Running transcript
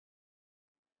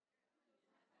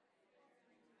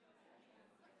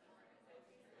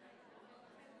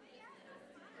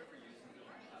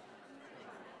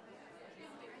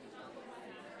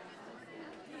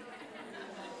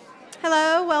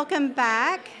Hello, welcome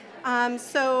back. We're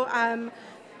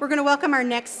going to welcome our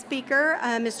next speaker,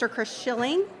 Mr. Chris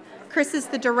Schilling. Chris is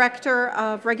the Director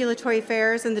of Regulatory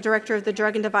Affairs and the Director of the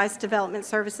Drug and Device Development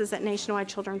Services at Nationwide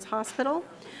Children's Hospital.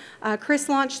 Chris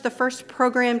launched the first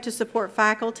program to support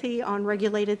faculty on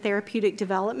regulated therapeutic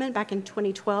development back in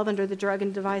 2012 under the Drug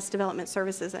and Device Development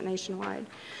Services at Nationwide.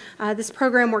 This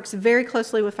program works very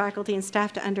closely with faculty and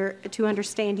staff to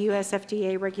understand U.S.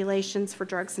 FDA regulations for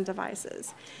drugs and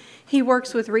devices. He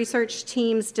works with research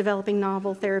teams developing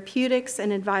novel therapeutics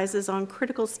and advises on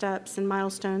critical steps and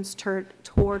milestones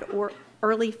toward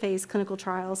early phase clinical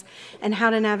trials and how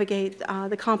to navigate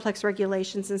the complex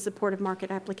regulations in support of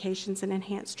market applications and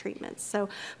enhanced treatments. So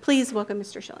please welcome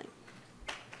Mr. Schilling.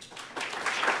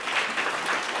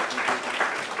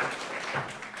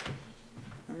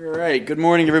 All right, good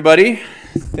morning, everybody.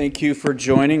 Thank you for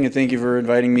joining and thank you for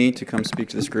inviting me to come speak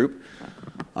to this group.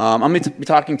 I'm going to be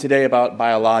talking today about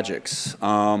biologics.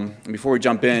 Before we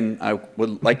jump in, I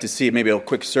would like to see maybe a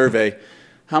quick survey.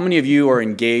 How many of you are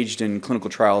engaged in clinical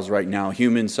trials right now,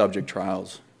 human subject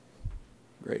trials?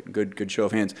 Great, good show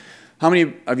of hands. How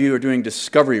many of you are doing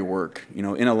discovery work, in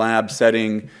a lab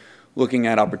setting, looking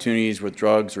at opportunities with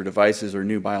drugs or devices or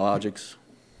new biologics?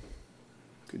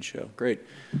 Good show, great.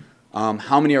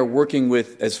 How many are working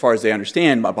with, as far as they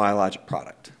understand, a biologic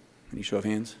product? Any show of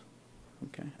hands?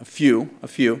 Okay, a few.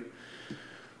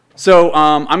 So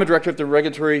I'm a director of the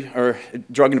Regulatory or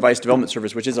Drug and Device Development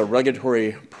Service, which is a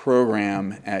regulatory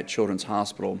program at Children's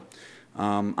Hospital.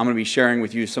 I'm going to be sharing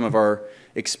with you some of our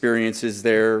experiences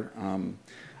there.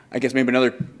 I guess maybe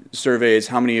another survey is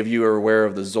how many of you are aware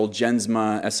of the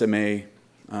Zolgensma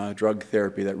SMA drug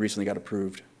therapy that recently got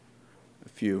approved? A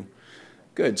few.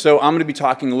 Good. So I'm going to be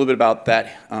talking a little bit about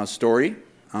that story,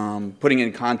 putting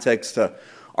in context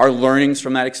our learnings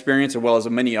from that experience, as well as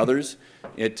many others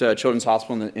at Children's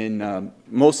Hospital, in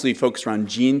mostly focused around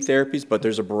gene therapies, but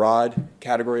there's a broad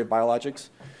category of biologics.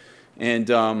 And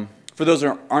for those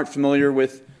that aren't familiar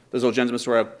with the Zolgensma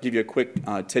story, I'll give you a quick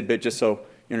tidbit just so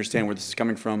you understand where this is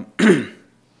coming from.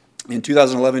 In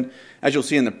 2011, as you'll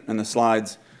see in the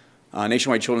slides,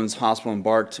 Nationwide Children's Hospital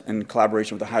embarked in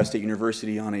collaboration with Ohio State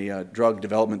University on a drug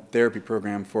development therapy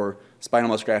program for spinal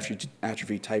muscular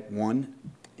atrophy type 1.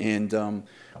 And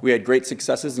we had great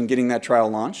successes in getting that trial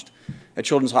launched at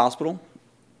Children's Hospital.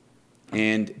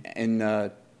 And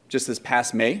just this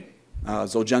past May,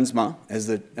 Zolgensma, as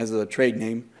the trade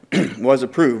name, was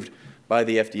approved by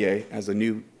the FDA as a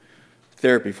new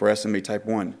therapy for SMA type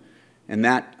 1. And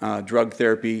that drug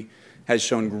therapy has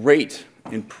shown great,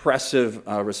 impressive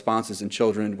responses in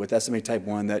children with SMA type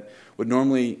 1 that would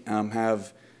normally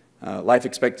have life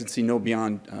expectancy not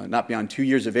beyond 2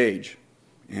 years of age.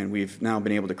 And we've now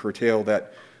been able to curtail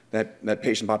that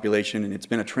patient population, and it's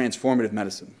been a transformative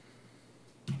medicine.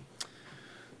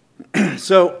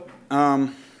 So,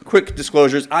 quick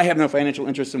disclosures. I have no financial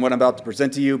interest in what I'm about to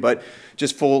present to you, but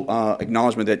just full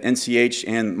acknowledgement that NCH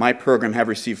and my program have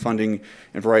received funding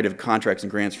and a variety of contracts and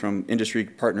grants from industry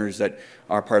partners that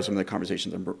are part of some of the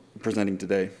conversations I'm presenting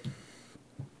today.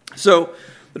 So,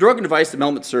 the Drug and Device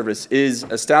Development Service is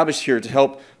established here to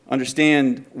help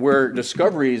understand where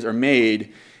discoveries are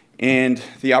made and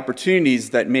the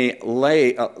opportunities that may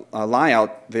lie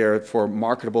out there for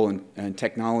marketable and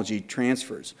technology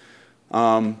transfers.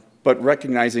 But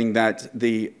recognizing that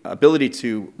the ability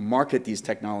to market these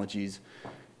technologies,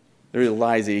 there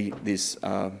lies this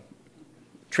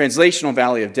translational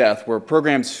valley of death where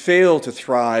programs fail to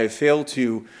thrive, fail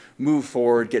to move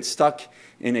forward, get stuck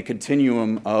in a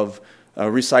continuum of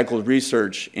recycled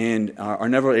research and are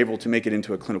never able to make it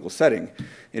into a clinical setting.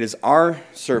 It is our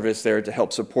service there to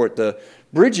help support the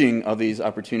bridging of these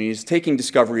opportunities, taking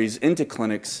discoveries into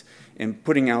clinics and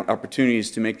putting out opportunities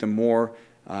to make them more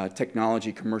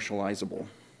technology commercializable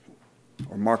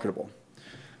or marketable.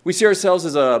 We see ourselves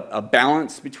as a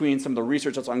balance between some of the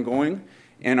research that's ongoing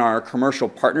and our commercial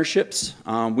partnerships.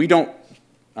 We don't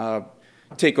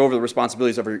take over the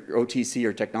responsibilities of our OTC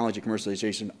or technology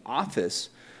commercialization office,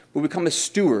 but we become a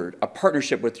steward, a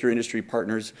partnership with your industry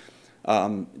partners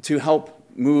to help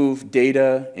move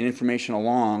data and information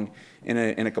along in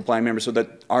a compliant manner so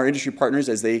that our industry partners,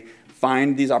 as they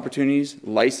find these opportunities,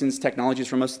 license technologies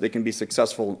from us, they can be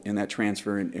successful in that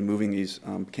transfer and moving these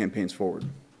campaigns forward.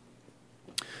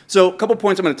 So a couple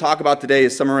points I'm going to talk about today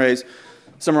is summarize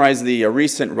the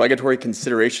recent regulatory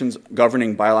considerations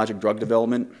governing biologic drug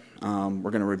development.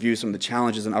 We're going to review some of the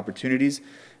challenges and opportunities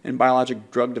in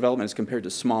biologic drug development as compared to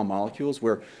small molecules,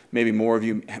 where maybe more of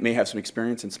you may have some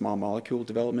experience in small molecule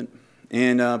development,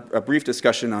 and a brief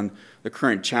discussion on the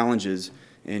current challenges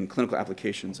in clinical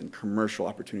applications and commercial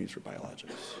opportunities for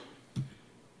biologics.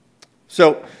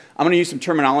 So I'm going to use some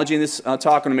terminology in this talk.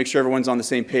 I'm going to make sure everyone's on the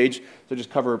same page. So just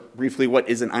cover briefly what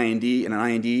is an IND. And an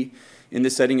IND in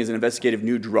this setting is an investigative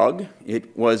new drug.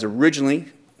 It was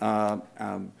originally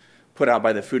put out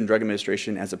by the Food and Drug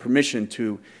Administration as a permission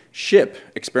to ship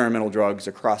experimental drugs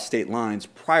across state lines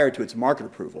prior to its market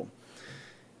approval.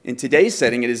 In today's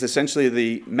setting, it is essentially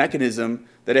the mechanism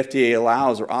that FDA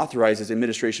allows or authorizes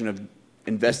administration of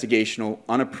investigational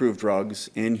unapproved drugs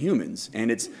in humans.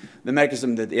 And it's the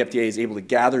mechanism that the FDA is able to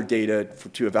gather data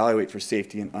to evaluate for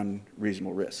safety and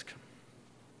unreasonable risk.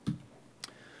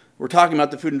 We're talking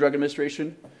about the Food and Drug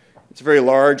Administration. It's a very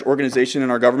large organization in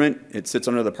our government. It sits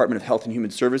under the Department of Health and Human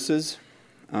Services.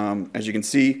 As you can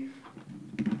see,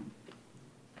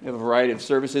 we have a variety of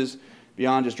services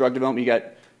beyond just drug development. You got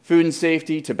food and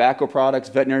safety, tobacco products,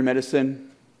 veterinary medicine.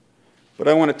 But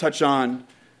I want to touch on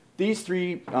these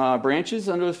three branches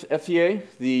under the FDA.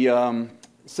 The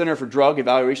Center for Drug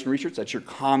Evaluation and Research, that's your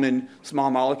common small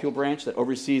molecule branch that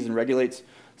oversees and regulates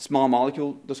small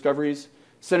molecule discoveries.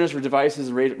 Centers for Devices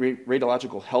and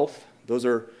Radiological Health, those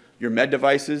are your med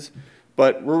devices.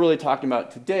 But we're really talking about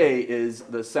today is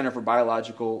the Center for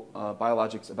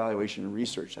Biologics Evaluation and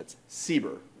Research, that's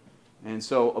CBER. And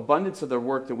so abundance of the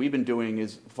work that we've been doing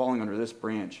is falling under this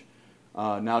branch,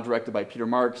 now directed by Peter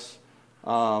Marks.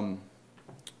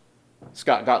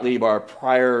 Scott Gottlieb, our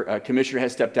prior commissioner,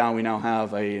 has stepped down. We now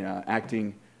have an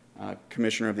acting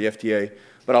commissioner of the FDA.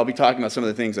 But I'll be talking about some of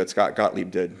the things that Scott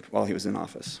Gottlieb did while he was in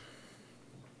office.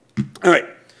 All right.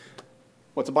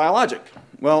 What's a biologic?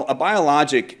 Well, a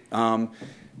biologic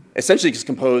essentially is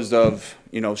composed of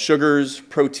sugars,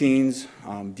 proteins,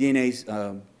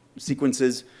 DNA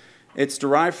sequences. It's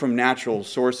derived from natural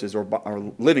sources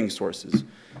or living sources.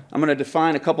 I'm going to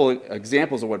define a couple of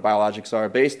examples of what biologics are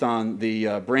based on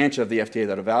the branch of the FDA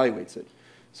that evaluates it.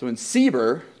 So in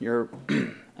CBER, your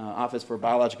Office for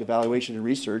Biologic Evaluation and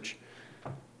Research,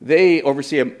 they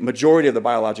oversee a majority of the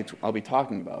biologics I'll be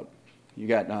talking about. You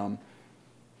got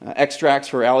extracts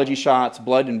for allergy shots,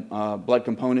 blood and blood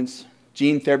components,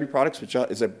 gene therapy products, which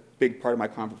is a big part of my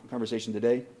conversation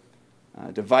today,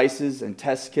 devices and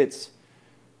test kits,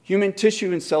 human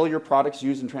tissue and cellular products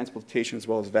used in transplantation, as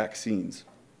well as vaccines.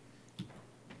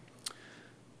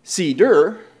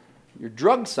 CDER, your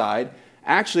drug side,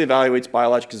 actually evaluates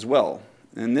biologics as well.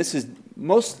 And this is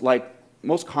most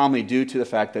commonly due to the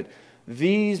fact that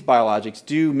these biologics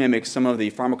do mimic some of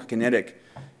the pharmacokinetic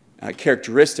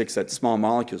characteristics that small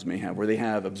molecules may have, where they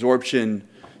have absorption,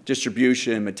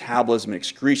 distribution, metabolism, and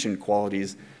excretion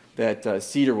qualities that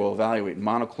CDER will evaluate: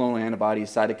 monoclonal antibodies,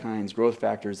 cytokines, growth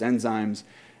factors, enzymes,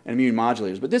 and immune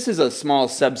modulators. But this is a small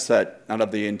subset out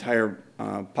of the entire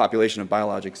population of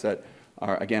biologics that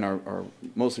are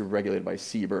mostly regulated by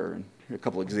CBER, and here are a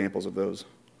couple examples of those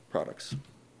products.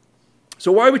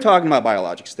 So why are we talking about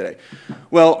biologics today?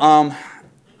 Well,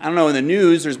 I don't know, in the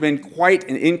news, there's been quite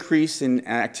an increase in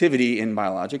activity in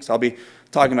biologics. I'll be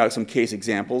talking about some case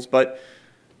examples, but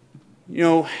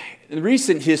in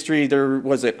recent history, there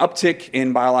was an uptick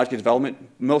in biologic development,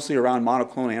 mostly around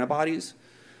monoclonal antibodies,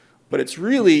 but it's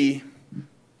really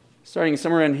starting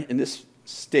somewhere in this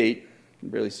state. You can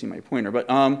barely see my pointer, but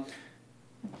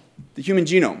the human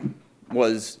genome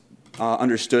was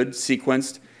understood,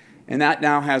 sequenced, and that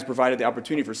now has provided the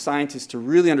opportunity for scientists to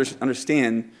really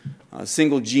understand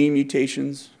single gene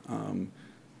mutations,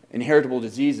 inheritable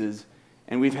diseases,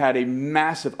 and we've had a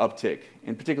massive uptick,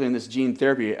 and particularly in this gene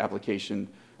therapy applications,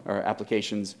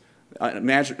 a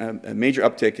major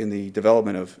uptick in the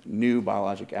development of new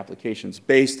biologic applications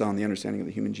based on the understanding of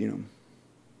the human genome.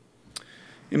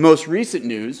 In most recent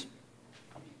news,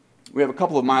 we have a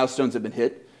couple of milestones that have been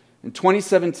hit. In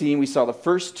 2017, we saw the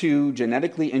first two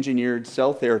genetically engineered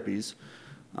cell therapies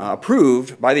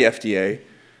approved by the FDA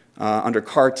under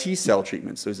CAR T-cell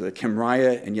treatments. Those are the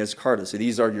Kymriah and Yescarta. So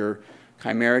these are your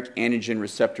chimeric antigen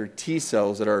receptor T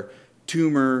cells that are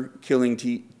tumor-killing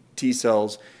T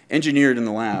cells engineered in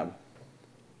the lab.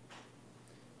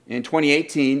 In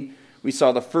 2018, we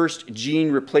saw the first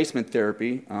gene replacement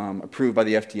therapy approved by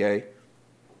the FDA,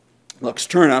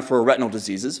 Luxturna, for retinal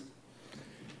diseases.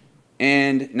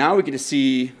 And now we get to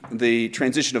see the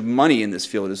transition of money in this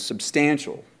field is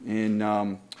substantial.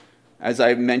 And as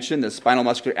I mentioned, the spinal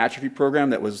muscular atrophy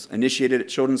program that was initiated at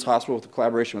Children's Hospital with a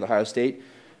collaboration with Ohio State,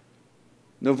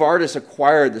 Novartis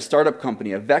acquired the startup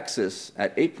company Avexis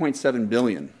at $8.7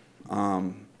 billion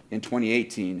in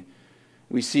 2018.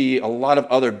 We see a lot of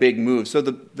other big moves. So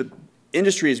the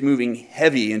industry is moving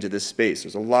heavy into this space.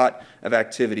 There's a lot of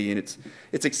activity, and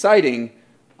it's exciting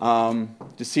to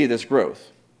see this growth.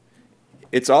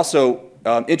 It's also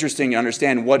interesting to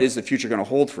understand what is the future going to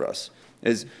hold for us.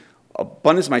 As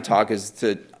abundance of my talk is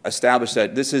to establish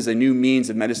that this is a new means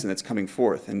of medicine that's coming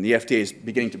forth, and the FDA is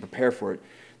beginning to prepare for it.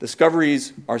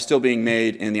 Discoveries are still being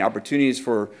made, and the opportunities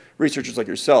for researchers like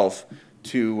yourself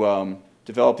to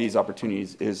develop these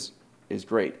opportunities is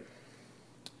great.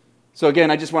 So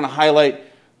again, I just want to highlight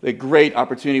the great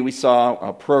opportunity we saw,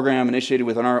 a program initiated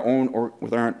within our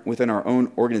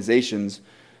own organizations,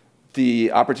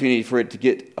 the opportunity for it to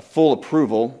get a full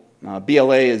approval.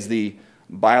 BLA is the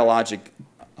Biologic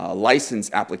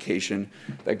license application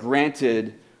that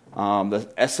granted the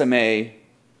SMA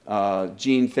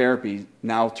gene therapy,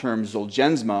 now termed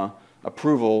Zolgensma,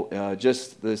 approval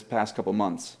just this past couple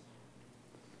months.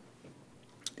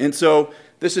 And so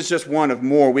this is just one of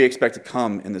more we expect to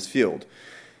come in this field.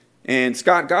 And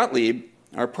Scott Gottlieb,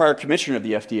 our prior commissioner of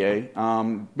the FDA,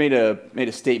 made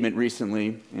a statement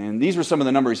recently, and these were some of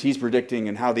the numbers he's predicting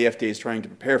and how the FDA is trying to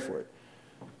prepare for it.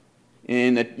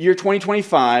 In the year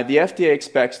 2025, the FDA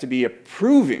expects to be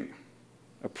approving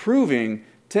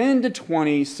 10 to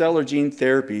 20 cell or gene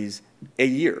therapies a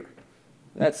year.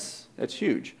 That's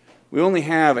huge. We only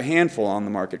have a handful on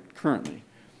the market currently.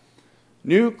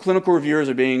 New clinical reviewers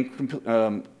are being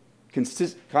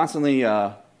constantly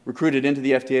recruited into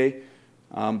the FDA.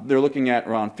 They're looking at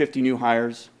around 50 new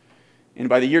hires. And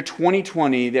by the year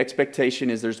 2020, the expectation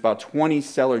is there's about 20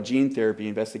 cell or gene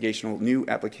therapy investigational new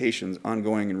applications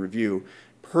ongoing in review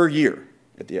per year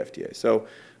at the FDA. So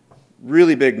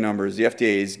really big numbers. The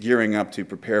FDA is gearing up to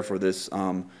prepare for this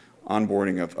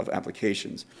onboarding of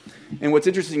applications. And what's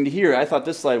interesting to hear, I thought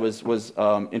this slide was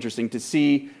interesting to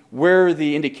see where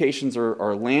the indications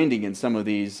are landing in some of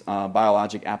these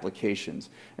biologic applications.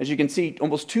 As you can see,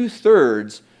 almost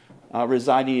 2/3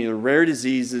 residing in either rare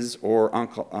diseases or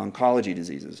oncology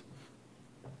diseases.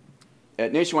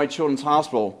 At Nationwide Children's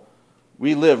Hospital,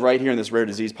 we live right here in this rare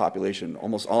disease population.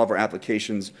 Almost all of our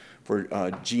applications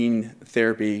for gene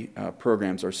therapy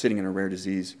programs are sitting in a rare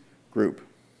disease group.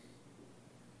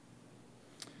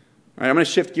 All right, I'm going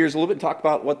to shift gears a little bit and talk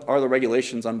about what are the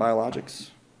regulations on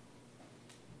biologics.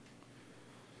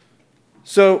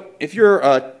 So if you're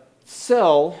a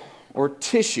cell or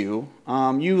tissue,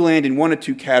 you land in one of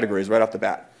two categories right off the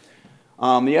bat.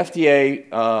 The FDA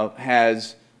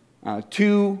has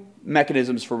two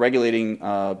mechanisms for regulating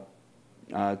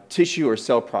tissue or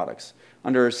cell products.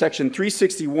 Under Section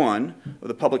 361 of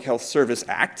the Public Health Service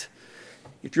Act,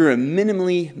 if you're a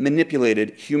minimally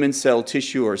manipulated human cell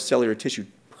tissue or cellular tissue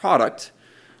product,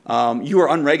 you are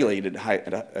unregulated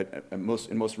in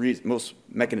most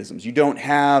mechanisms. You don't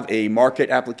have a market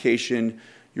application.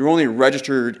 You're only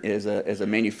registered as a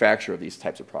manufacturer of these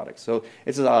types of products. So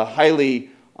it's a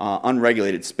highly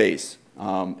unregulated space,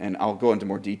 and I'll go into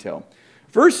more detail.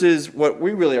 Versus what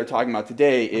we really are talking about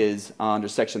today is under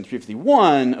Section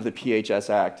 351 of the PHS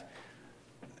Act,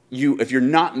 if you're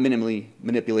not minimally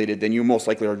manipulated, then you most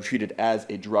likely are treated as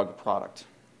a drug product,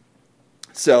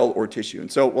 cell or tissue. And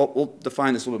so we'll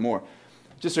define this a little bit more,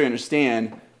 just so you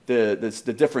understand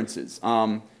the differences.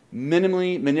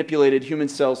 Minimally manipulated human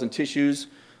cells and tissues,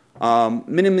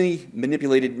 minimally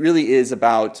manipulated really is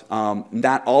about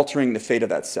not altering the fate of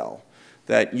that cell,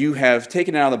 that you have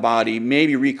taken it out of the body,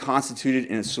 maybe reconstituted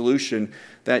in a solution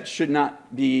that should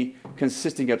not be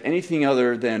consisting of anything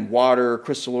other than water,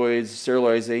 crystalloids,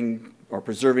 sterilizing, or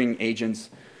preserving agents.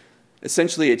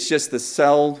 Essentially, it's just the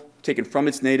cell taken from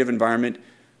its native environment,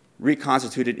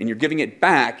 reconstituted, and you're giving it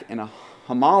back in a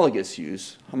homologous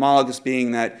use, homologous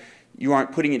being that you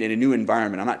aren't putting it in a new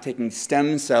environment. I'm not taking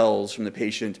stem cells from the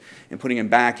patient and putting them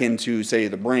back into, say,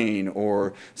 the brain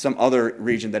or some other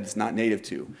region that it's not native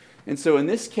to. And so in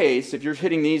this case, if you're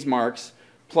hitting these marks,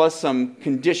 plus some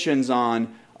conditions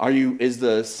on is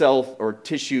the cell or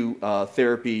tissue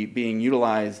therapy being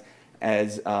utilized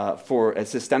as for a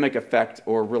systemic effect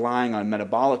or relying on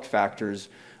metabolic factors,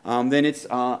 then it's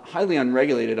highly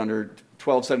unregulated under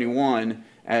 1271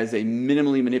 as a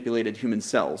minimally manipulated human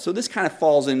cell. So this kind of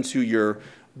falls into your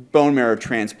bone marrow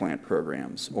transplant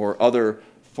programs or other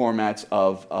formats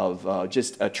of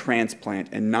just a transplant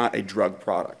and not a drug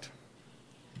product.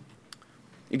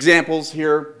 Examples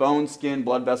here: bone, skin,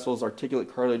 blood vessels,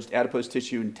 articulate cartilage, adipose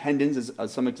tissue, and tendons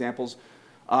as some examples.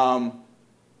 I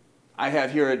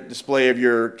have here a display of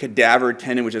your cadaver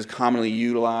tendon, which is commonly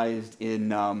utilized in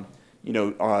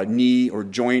knee or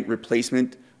joint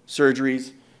replacement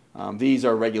surgeries. These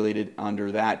are regulated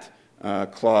under that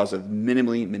clause of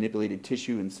minimally manipulated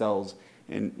tissue and cells,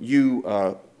 and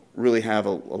you really have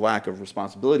a lack of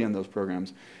responsibility on those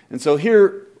programs. And so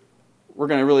here we're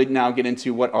going to really now get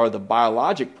into what are the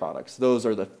biologic products. Those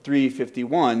are the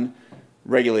 351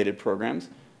 regulated programs.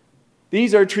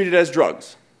 These are treated as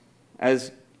drugs.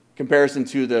 As comparison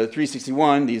to the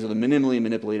 361, these are the minimally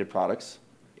manipulated products.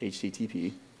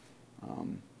 HCTP.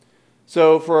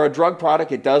 So for a drug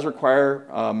product, it does require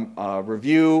a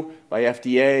review by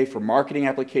FDA for marketing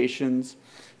applications.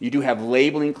 You do have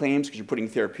labeling claims because you're putting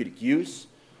therapeutic use.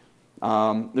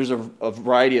 There's a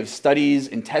variety of studies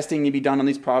and testing to be done on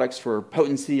these products for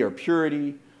potency or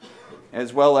purity,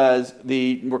 as well as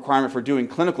the requirement for doing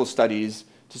clinical studies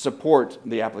to support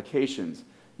the applications.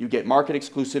 You get market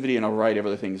exclusivity and a variety of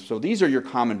other things. So these are your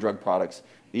common drug products.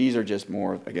 These are just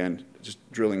more, again, just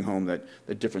drilling home that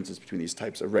the differences between these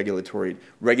types of regulated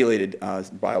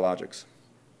biologics.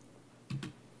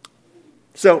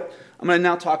 So I'm going to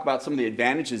now talk about some of the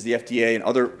advantages the FDA and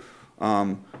other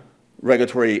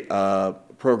regulatory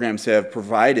programs have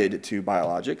provided to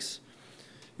biologics.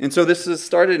 And so this is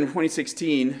started in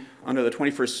 2016 under the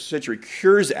 21st Century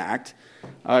Cures Act.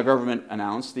 Government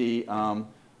announced the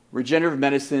Regenerative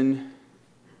Medicine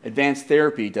Advanced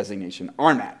Therapy Designation,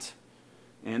 RMAT.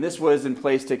 And this was in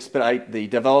place to expedite the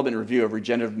development and review of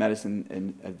regenerative medicine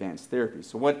and advanced therapy.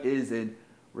 So what is a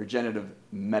regenerative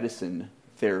medicine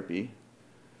therapy?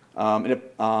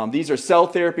 These are cell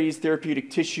therapies,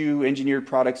 therapeutic tissue, engineered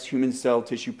products, human cell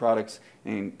tissue products,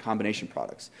 and combination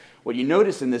products. What you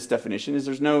notice in this definition is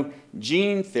there's no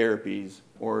gene therapies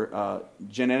or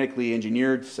genetically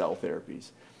engineered cell therapies.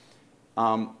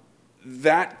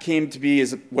 That came to be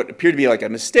as what appeared to be like a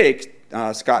mistake.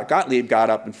 Scott Gottlieb got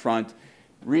up in front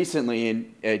recently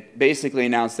and it basically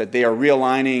announced that they are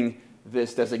realigning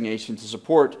this designation to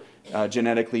support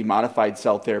genetically modified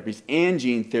cell therapies and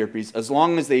gene therapies as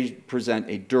long as they present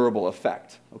a durable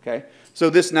effect. Okay? So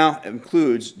this now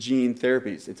includes gene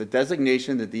therapies. It's a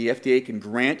designation that the FDA can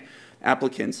grant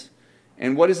applicants.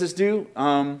 And what does this do?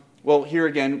 Well, here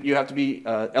again, you have to be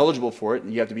eligible for it,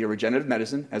 and you have to be a regenerative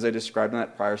medicine, as I described on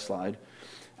that prior slide.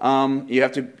 You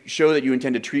have to show that you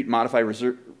intend to treat, modify,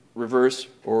 reverse,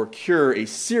 or cure a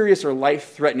serious or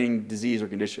life-threatening disease or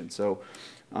condition. So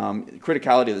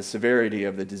criticality of the severity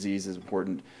of the disease is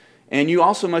important. And you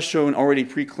also must show an already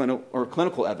preclinical or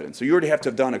clinical evidence. So you already have to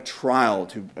have done a trial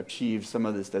to achieve some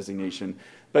of this designation,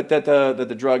 but that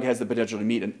the drug has the potential to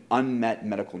meet an unmet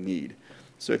medical need.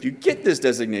 So if you get this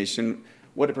designation,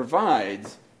 what it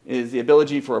provides is the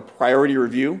ability for a priority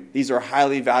review. These are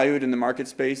highly valued in the market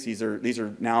space. These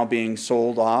are now being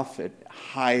sold off at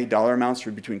high dollar amounts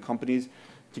between companies.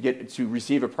 To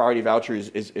receive a priority voucher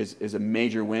is a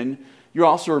major win. You're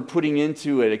also putting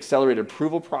into an accelerated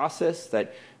approval process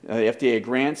that the FDA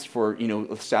grants for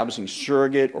establishing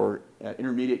surrogate or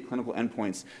intermediate clinical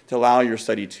endpoints to allow your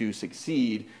study to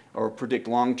succeed or predict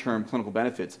long-term clinical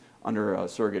benefits under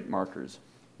surrogate markers.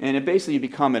 And it basically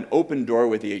become an open door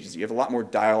with the agency. You have a lot more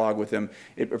dialogue with them.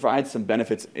 It provides some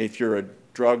benefits if you're a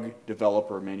drug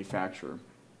developer or manufacturer.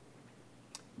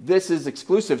 This is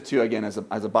exclusive to, again, as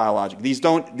a biologic. These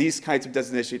kinds of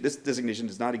designation, this designation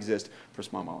does not exist for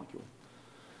small molecule.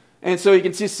 And so you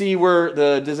can see where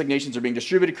the designations are being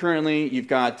distributed currently. You've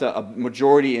got a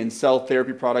majority in cell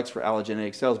therapy products for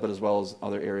allogeneic cells, but as well as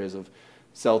other areas of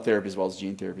cell therapy, as well as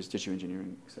gene therapies, tissue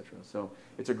engineering, et cetera. So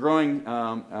it's a growing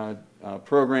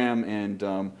program,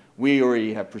 and we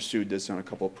already have pursued this on a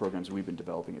couple of programs we've been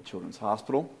developing at Children's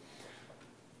Hospital.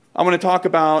 I'm going to talk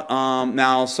about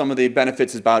now some of the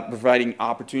benefits about providing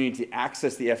opportunity to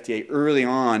access the FDA early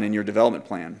on in your development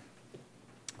plan.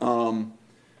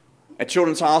 At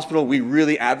Children's Hospital, we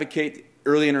really advocate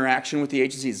early interaction with the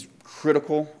agency is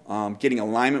critical. Getting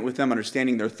alignment with them,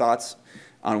 understanding their thoughts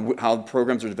on how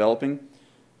programs are developing.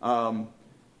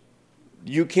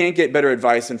 You can't get better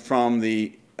advice than from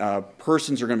the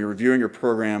persons who are going to be reviewing your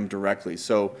program directly.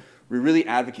 So we really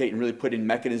advocate and really put in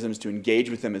mechanisms to engage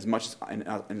with them as much and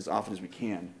as often as we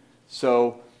can.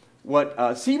 So what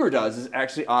CBER does is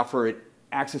actually offer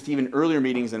access to even earlier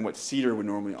meetings than what CDER would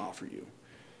normally offer you.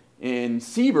 In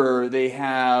CBER, they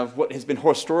have what has been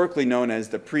historically known as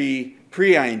the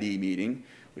pre-IND meeting,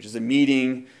 which is a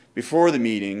meeting before the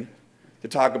meeting to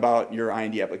talk about your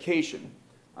IND application.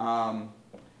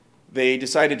 They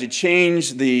decided to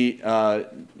change the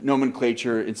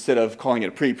nomenclature. Instead of calling it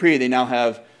a pre-pre, they now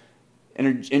have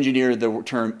engineered the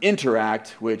term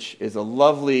interact, which is a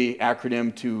lovely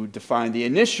acronym to define the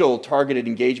initial targeted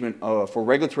engagement for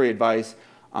regulatory advice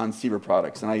on CBER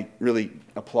products. And I really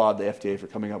applaud the FDA for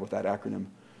coming up with that acronym.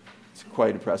 It's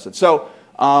quite impressive. So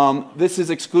this is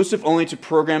exclusive only to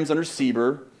programs under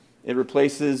CBER. It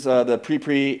replaces the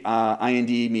pre-IND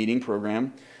meeting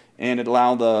program, and it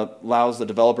allows the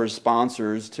developers'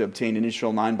 sponsors to obtain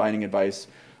initial non-binding advice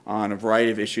on a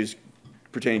variety of issues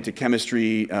pertaining to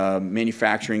chemistry,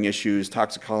 manufacturing issues,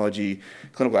 toxicology,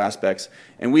 clinical aspects.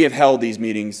 And we have held these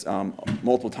meetings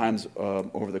multiple times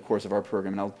over the course of our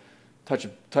program. And I'll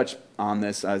touch on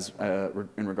this as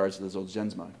in regards to the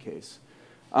Zolgensma case.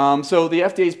 So the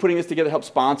FDA is putting this together to help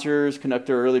sponsors conduct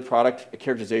their early product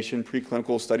characterization,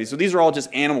 preclinical studies. So these are all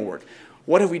just animal work.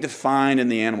 What have we defined in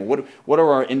the animal? What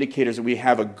are our indicators that we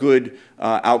have a good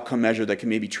outcome measure that can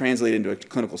maybe translate into a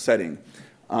clinical setting?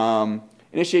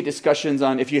 Initiate discussions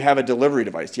on if you have a delivery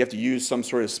device. Do you have to use some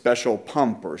sort of special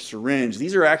pump or syringe?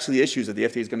 These are actually issues that the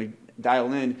FDA is going to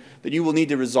dial in that you will need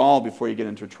to resolve before you get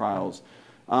into trials.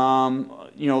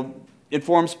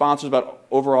 Inform sponsors about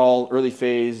overall early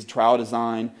phase trial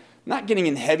design, not getting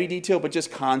in heavy detail, but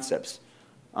just concepts,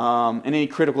 and any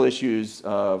critical issues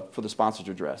for the sponsor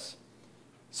to address.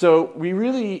 So we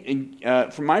really,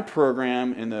 for my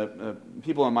program and the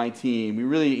people on my team, we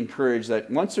really encourage that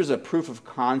once there's a proof of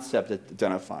concept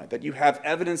identified, that you have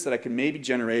evidence that I can maybe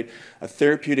generate a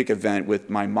therapeutic event with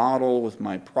my model, with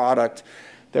my product,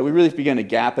 that we really begin a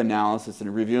gap analysis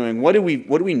and reviewing what do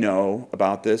we know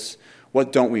about this,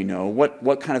 what don't we know,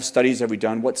 what kind of studies have we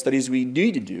done, what studies we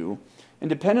need to do, and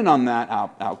dependent on that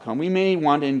outcome, we may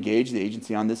want to engage the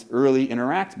agency on this early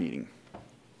interact meeting,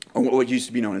 or what used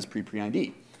to be known as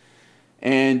pre-IND.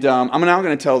 And I'm now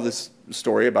going to tell this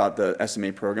story about the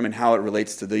SMA program and how it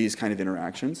relates to these kind of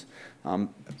interactions.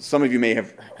 Some of you may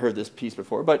have heard this piece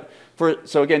before, but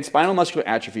so again, spinal muscular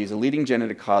atrophy is a leading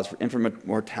genetic cause for infant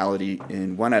mortality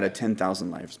in 1 out of 10,000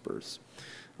 live births.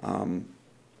 In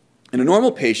a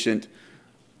normal patient,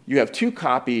 you have 2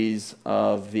 copies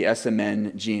of the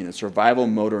SMN gene, the survival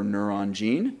motor neuron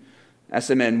gene.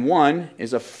 SMN1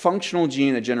 is a functional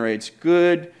gene that generates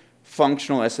good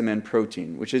functional SMN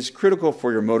protein, which is critical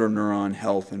for your motor neuron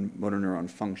health and motor neuron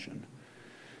function.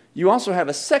 You also have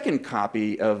a second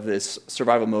copy of this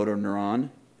survival motor neuron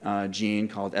gene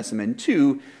called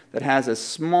SMN2 that has a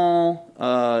small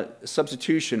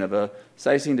substitution of a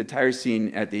cytosine to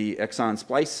tyrosine at the exon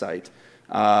splice site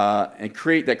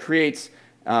that creates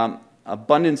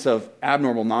abundance of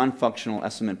abnormal non-functional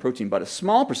SMN protein, but a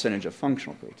small percentage of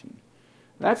functional protein.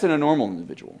 That's in a normal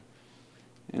individual.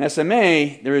 In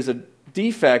SMA, there is a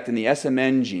defect in the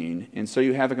SMN gene, and so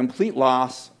you have a complete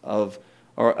loss of,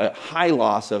 or a high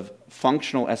loss of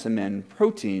functional SMN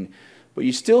protein, but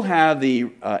you still have the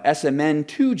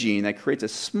SMN2 gene that creates a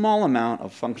small amount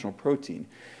of functional protein.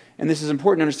 And this is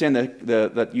important to understand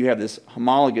that you have this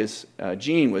homologous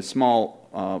gene with small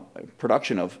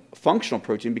production of functional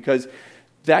protein, because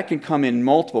that can come in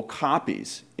multiple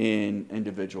copies in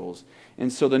individuals.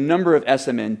 And so the number of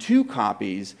SMN2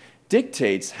 copies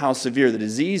dictates how severe the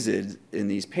disease is in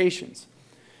these patients.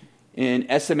 In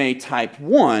SMA type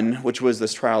 1, which was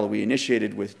this trial that we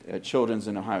initiated with Children's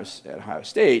at Ohio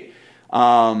State,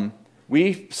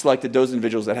 we selected those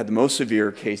individuals that had the most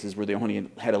severe cases where they only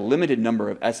had a limited number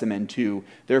of SMN2,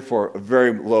 therefore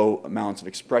very low amounts of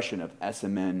expression of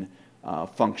SMN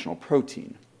functional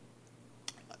protein.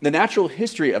 The natural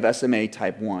history of SMA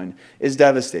type 1 is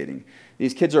devastating.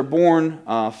 These kids are born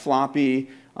floppy,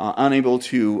 unable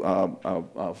to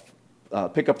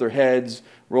pick up their heads,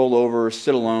 roll over,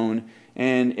 sit alone,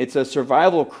 and it's a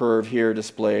survival curve here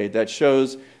displayed that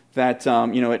shows that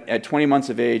at 20 months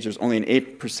of age, there's only an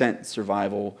 8%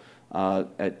 survival.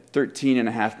 At 13 and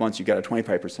a half months, you got a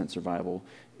 25% survival,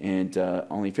 and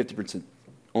only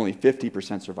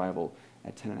 50% survival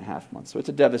at 10 and a half months. So it's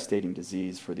a devastating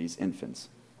disease for these infants.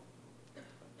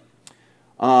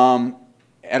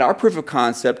 At our proof of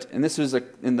concept, and this was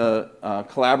in the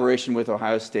collaboration with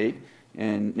Ohio State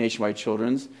and Nationwide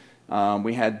Children's,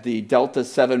 we had the Delta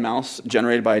 7 mouse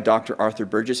generated by Dr. Arthur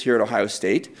Burgess here at Ohio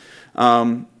State.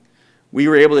 We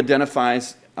were able to identify,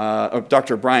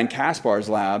 Dr. Brian Kaspar's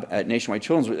lab at Nationwide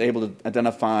Children's was able to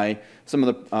identify some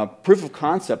of the proof of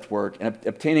concept work and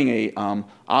obtaining a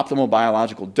optimal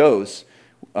biological dose,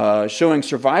 showing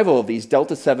survival of these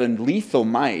Delta 7 lethal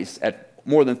mice at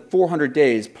more than 400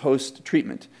 days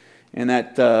post-treatment. And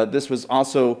that this was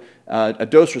also a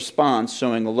dose response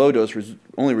showing a low dose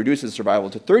only reduces survival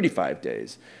to 35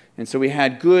 days. And so we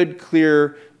had good,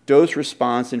 clear dose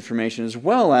response information, as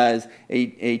well as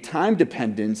a time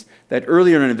dependence that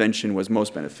earlier intervention was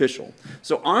most beneficial.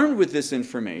 So armed with this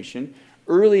information,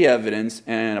 early evidence,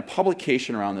 and a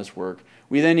publication around this work,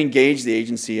 we then engaged the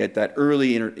agency at that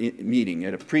early meeting,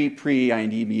 at a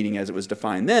pre-IND meeting as it was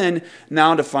defined then,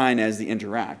 now defined as the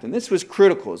interact. And this was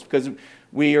critical because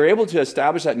we were able to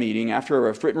establish that meeting after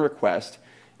a written request,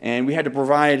 and we had to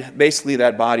provide basically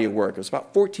that body of work. It was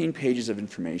about 14 pages of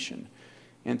information.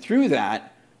 And through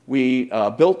that, we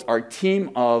built our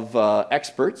team of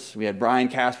experts. We had Brian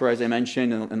Kaspar, as I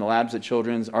mentioned, in the labs at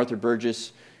Children's, Arthur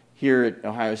Burgess here at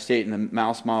Ohio State in the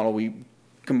mouse model. We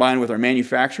combined with our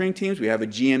manufacturing teams. We have a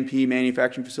GMP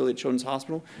manufacturing facility at Children's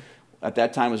Hospital. At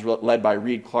that time, it was led by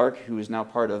Reed Clark, who is now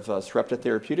part of Sarepta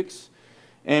Therapeutics.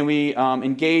 And we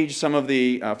engaged some of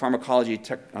the pharmacology,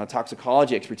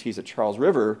 toxicology expertise at Charles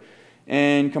River,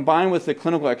 and combined with the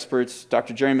clinical experts,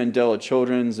 Dr. Jerry Mendel at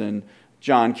Children's and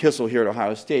John Kissel here at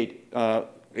Ohio State,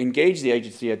 engaged the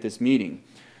agency at this meeting.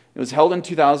 It was held in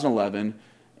 2011,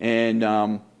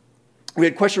 and we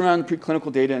had questions around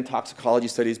preclinical data and toxicology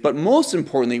studies, but most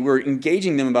importantly, we were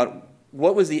engaging them about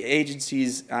what was the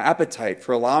agency's appetite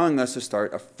for allowing us to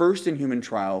start a first-in-human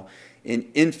trial in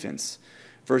infants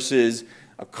versus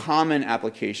a common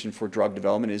application for drug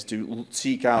development is to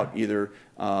seek out either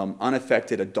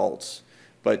unaffected adults.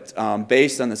 But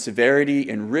based on the severity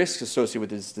and risks associated with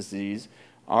this disease,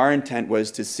 our intent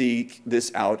was to seek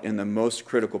this out in the most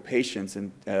critical patients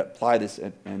and apply this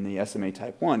in the SMA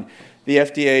type 1. The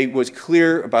FDA was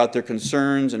clear about their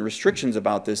concerns and restrictions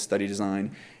about this study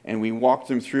design, and we walked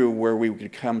them through where we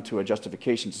could come to a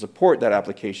justification to support that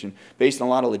application based on a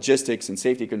lot of logistics and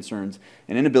safety concerns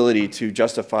and inability to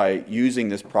justify using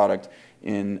this product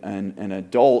in an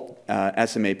adult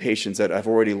SMA patients that have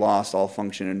already lost all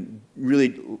function and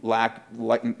really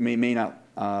may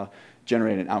not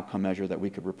generate an outcome measure that we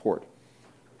could report.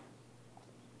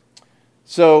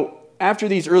 So after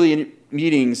these early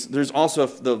meetings, there's also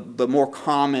the more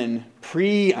common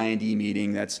pre-IND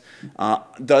meeting that's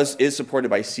is supported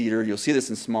by CDER. You'll see this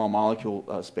in small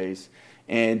molecule space.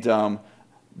 And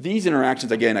these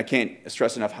interactions, again, I can't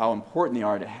stress enough how important they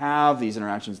are to have these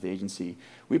interactions with the agency.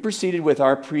 We proceeded with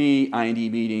our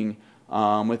pre-IND meeting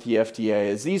with the FDA,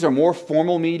 as these are more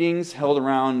formal meetings held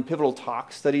around pivotal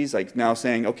tox studies, like now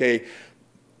saying, okay,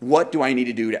 what do I need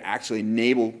to do to actually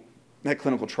enable that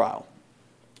clinical trial?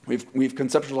 We've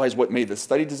conceptualized what the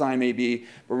study design may be,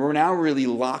 but we're now really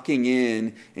locking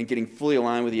in and getting fully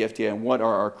aligned with the FDA on what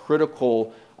are our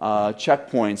critical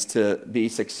checkpoints to be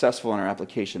successful in our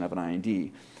application of an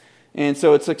IND. And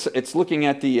so it's looking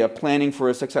at the planning for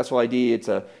a successful IND. You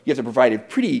have to provide a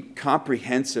pretty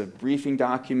comprehensive briefing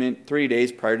document 30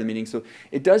 days prior to the meeting. So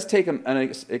it does take an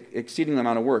exceeding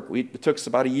amount of work. It took us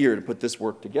about a year to put this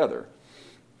work together.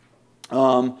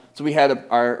 So we had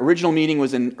our original meeting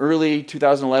was in early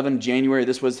 2011, January.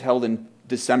 This was held in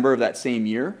December of that same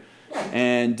year.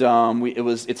 And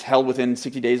it's held within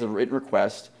 60 days of a written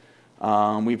request.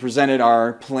 We presented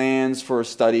our plans for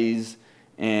studies,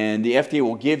 and the FDA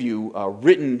will give you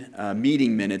written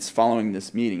meeting minutes following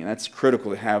this meeting, and that's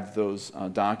critical to have those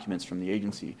documents from the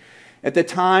agency. At the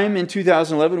time, in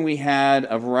 2011, we had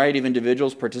a variety of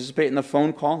individuals participate in the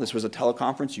phone call. This was a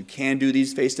teleconference. You can do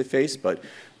these face-to-face, but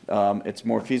it's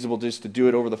more feasible just to do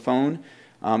it over the phone.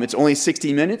 It's only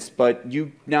 60 minutes, but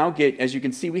you now get, as you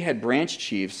can see, we had branch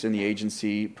chiefs in the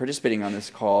agency participating on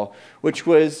this call, which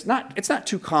was it's not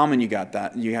too common you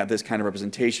have this kind of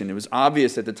representation. It was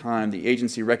obvious at the time the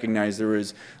agency recognized there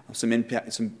was some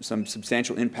impact, some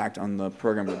substantial impact on the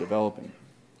program they're developing.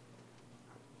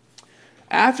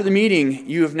 After the meeting,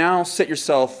 you have now set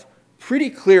yourself pretty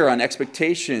clear on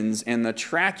expectations and the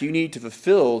track you need to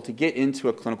fulfill to get into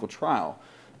a clinical trial.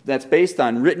 That's based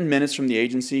on written minutes from the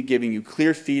agency giving you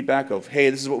clear feedback of, hey,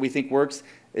 this is what we think works.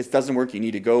 This doesn't work. You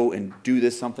need to go and do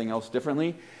this something else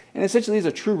differently. And essentially, it's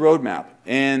a true roadmap.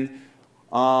 And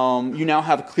you now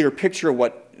have a clear picture of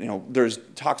what, there's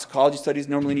toxicology studies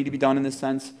normally need to be done in this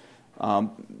sense.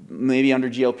 Maybe under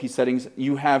GLP settings,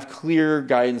 you have clear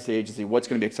guidance to the agency, what's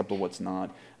going to be acceptable, what's not,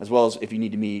 as well as if you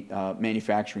need to meet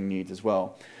manufacturing needs as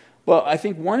well. Well, I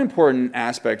think one important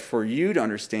aspect for you to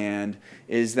understand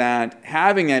is that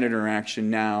having that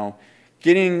interaction now,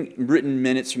 getting written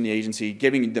minutes from the agency,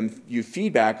 giving you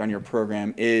feedback on your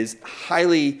program is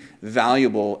highly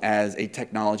valuable as a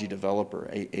technology developer,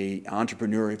 an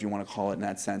entrepreneur, if you want to call it in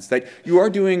that sense, that you are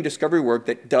doing discovery work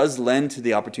that does lend to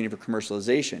the opportunity for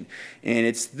commercialization. And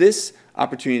it's this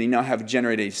opportunity now have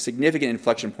generated a significant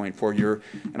inflection point for your,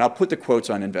 and I'll put the quotes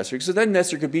on investor, because that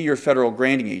investor could be your federal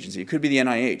granting agency, it could be the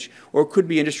NIH, or it could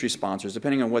be industry sponsors,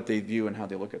 depending on what they view and how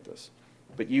they look at this.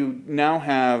 But you now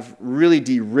have really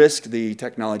de-risked the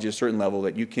technology to a certain level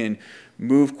that you can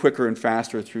move quicker and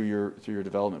faster through your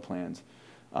development plans.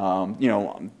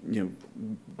 Depending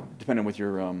with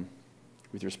your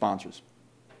sponsors.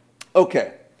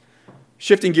 Okay,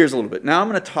 shifting gears a little bit. Now I'm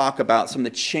going to talk about some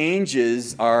of the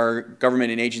changes our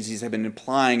government and agencies have been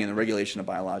applying in the regulation of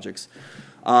biologics.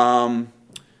 I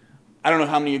don't know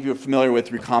how many of you are familiar with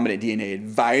Recombinant DNA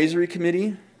Advisory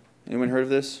Committee. Anyone heard of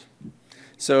this?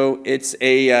 So it's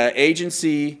a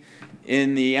agency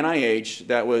in the NIH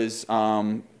that was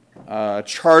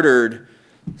chartered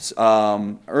in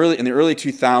the early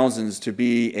 2000s to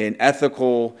be an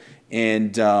ethical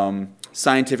and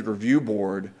scientific review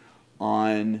board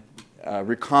on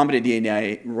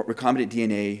recombinant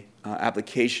DNA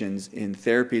applications in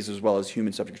therapies as well as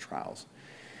human subject trials.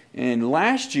 And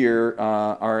last year,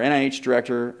 our NIH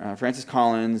director, Francis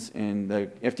Collins, and the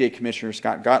FDA commissioner,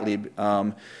 Scott Gottlieb,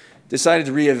 decided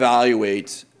to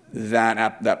reevaluate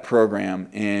that program,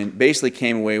 and basically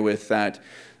came away with that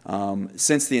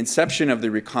since the inception of the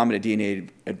Recombinant DNA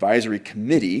Advisory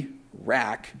Committee,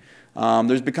 RAC,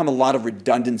 there's become a lot of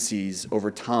redundancies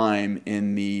over time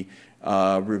in the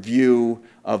review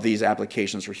of these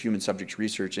applications for human subjects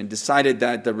research, and decided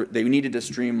that they needed to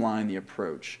streamline the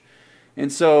approach. And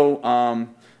so, to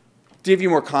give you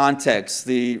more context,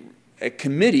 a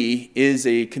committee is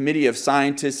a committee of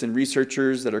scientists and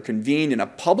researchers that are convened in a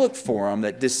public forum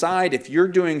that decide if you're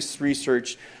doing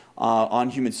research on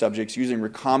human subjects using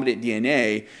recombinant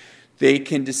DNA, they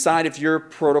can decide if your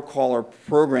protocol or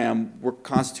program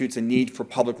constitutes a need for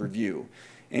public review.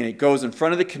 And it goes in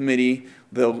front of the committee,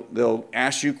 they'll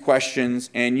ask you questions,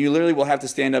 and you literally will have to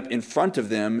stand up in front of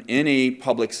them in a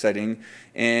public setting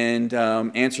and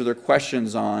answer their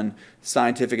questions on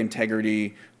scientific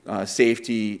integrity,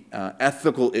 safety,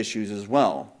 ethical issues as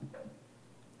well.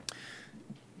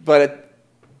 But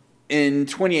in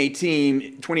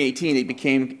 2018 it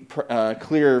became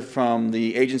clear from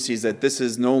the agencies that this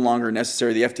is no longer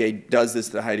necessary. The FDA does this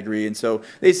to a high degree, and so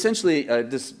they essentially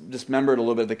dismembered a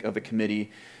little bit of the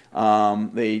committee.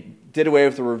 They did away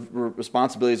with the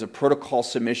responsibilities of protocol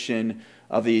submission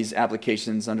of these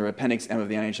applications under Appendix M of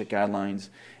the NIH guidelines.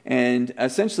 And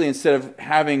essentially, instead of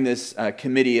having this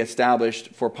committee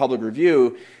established for public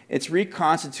review, it's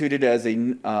reconstituted as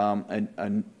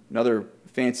another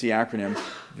fancy acronym,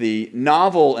 the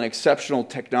Novel and Exceptional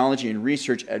Technology and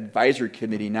Research Advisory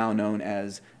Committee, now known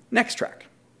as NextTrack.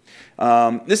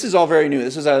 This is all very new.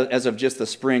 This is as of just the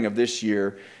spring of this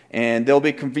year, and they'll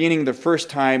be convening the first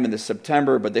time in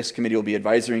September, but this committee will be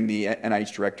advising the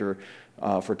NIH director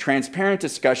for transparent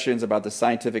discussions about the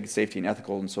scientific, safety, and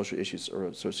ethical and social issues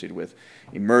associated with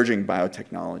emerging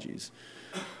biotechnologies.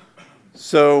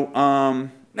 So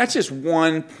that's just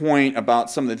one point about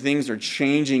some of the things that are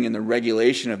changing in the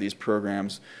regulation of these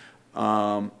programs.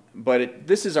 But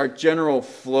this is our general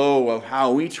flow of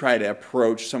how we try to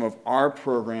approach some of our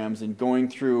programs and going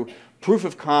through proof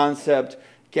of concept,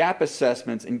 gap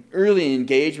assessments, and early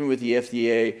engagement with the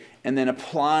FDA, and then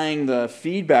applying the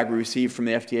feedback we receive from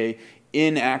the FDA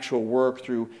in actual work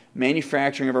through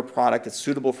manufacturing of a product that's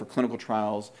suitable for clinical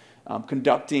trials,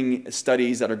 conducting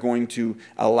studies that are going to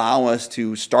allow us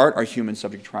to start our human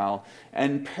subject trial,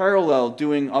 and parallel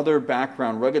doing other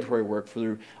background regulatory work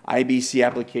for IBC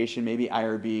application, maybe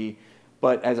IRB.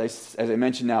 But as I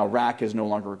mentioned now, RAC is no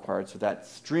longer required, so that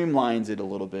streamlines it a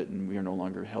little bit, and we are no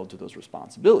longer held to those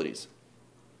responsibilities.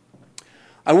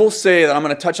 I will say that I'm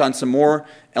going to touch on some more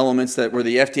elements where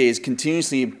the FDA is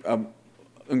continuously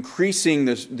increasing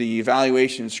the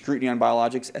evaluation and scrutiny on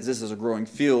biologics, as this is a growing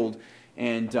field.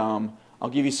 And I'll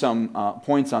give you some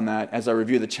points on that as I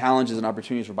review the challenges and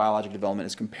opportunities for biologic development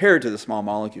as compared to the small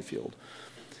molecule field.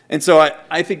 And so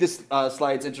I think this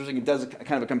slide is interesting. It does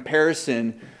kind of a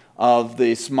comparison of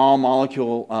the small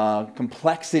molecule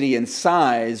complexity and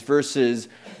size versus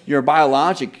your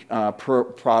biologic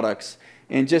products.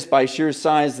 And just by sheer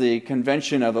size, the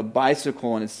convention of a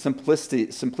bicycle and its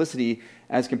simplicity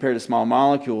as compared to small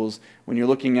molecules, when you're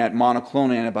looking at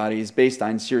monoclonal antibodies based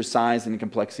on sheer size and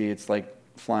complexity, it's like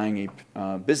flying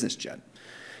a business jet.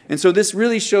 And so this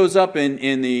really shows up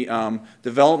in the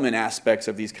development aspects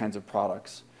of these kinds of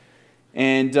products.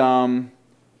 And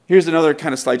here's another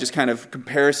kind of slide, just kind of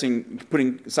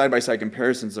putting side-by-side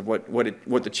comparisons of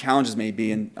what the challenges may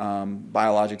be in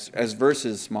biologics as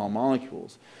versus small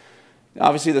molecules.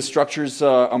 Obviously, the structures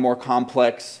are more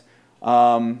complex.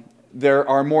 There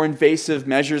are more invasive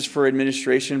measures for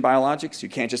administration in biologics. You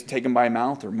can't just take them by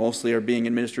mouth, or mostly are being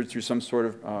administered through some sort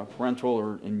of parenteral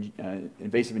or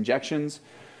invasive injections.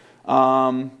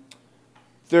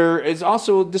 There is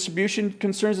also distribution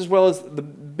concerns, as well as the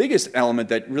biggest element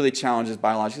that really challenges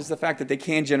biologics is the fact that they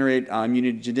can generate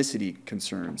immunogenicity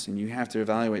concerns, and you have to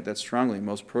evaluate that strongly in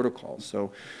most protocols.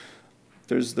 So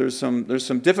there's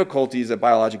some difficulties that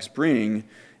biologics bring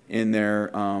in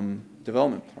their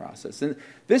development process. And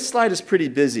this slide is pretty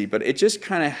busy, but it just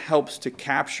kind of helps to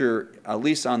capture, at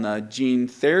least on the gene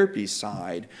therapy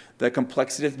side, the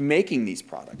complexity of making these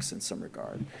products in some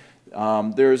regard.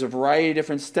 There's a variety of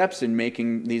different steps in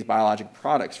making these biologic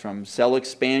products, from cell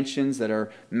expansions that are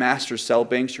master cell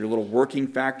banks, your little working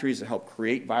factories that help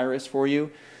create virus for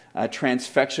you,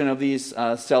 transfection of these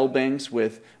cell banks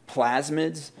with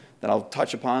plasmids that I'll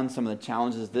touch upon, some of the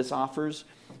challenges this offers.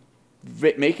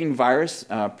 Making virus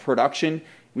production,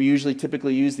 we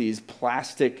typically use these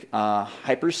plastic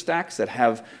hyperstacks that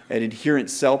have an adherent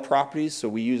cell properties, so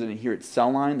we use an adherent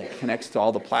cell line that connects to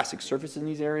all the plastic surfaces in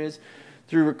these areas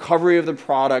through recovery of the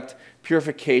product,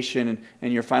 purification,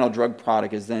 and your final drug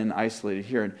product is then isolated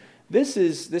here. And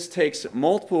this takes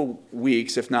multiple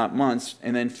weeks, if not months,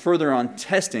 and then further on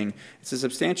testing. It's a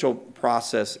substantial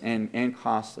process and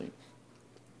costly.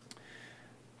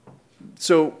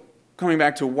 So coming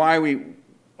back to why we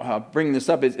bring this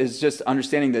up is just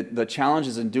understanding that the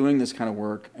challenges in doing this kind of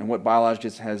work and what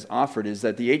Biologic has offered is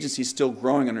that the agency is still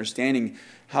growing, understanding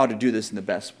how to do this in the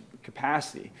best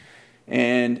capacity.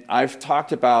 And I've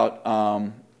talked about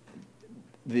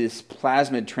this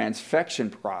plasmid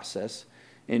transfection process.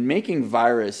 In making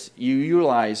virus, you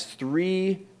utilize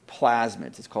 3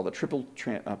 plasmids. It's called a triple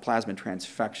plasmid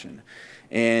transfection.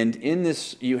 And in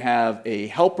this, you have a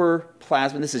helper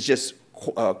plasmid. This is just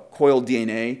coiled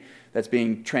DNA that's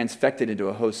being transfected into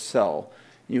a host cell.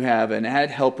 You have an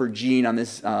add helper gene on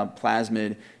this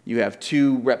plasmid. You have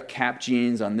 2 rep cap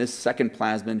genes on this second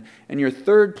plasmid. And your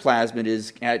third plasmid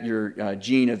is at your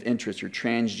gene of interest, your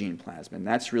transgene plasmid.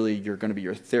 That's really going to be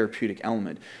your therapeutic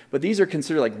element. But these are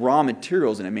considered like raw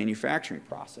materials in a manufacturing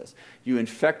process. You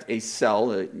infect a cell.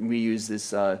 We use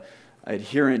this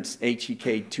adherent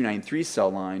HEK293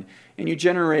 cell line, and you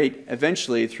generate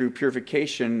eventually through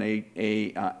purification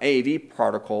a AAV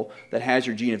particle that has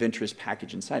your gene of interest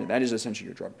packaged inside it. That is essentially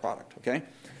your drug product. Okay,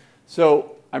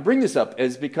 so I bring this up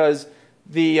is because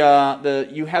we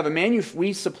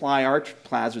supply our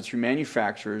plasmids through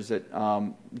manufacturers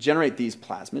that generate these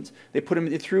plasmids. They put them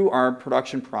through our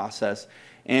production process,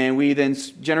 and we then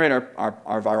generate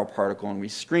our viral particle, and we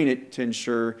screen it to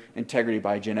ensure integrity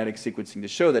by genetic sequencing to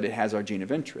show that it has our gene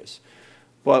of interest.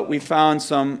 But we found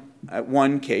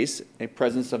one case, a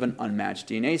presence of an unmatched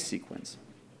DNA sequence.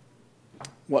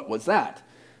 What was that?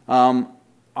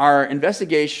 Our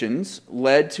investigations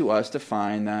led to us to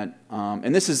find that,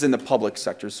 and this is in the public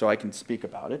sector, so I can speak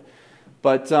about it,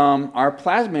 but our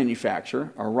plasma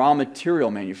manufacturer, our raw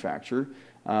material manufacturer,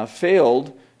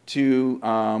 failed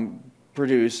to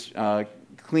produce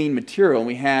clean material, and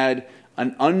we had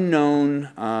an unknown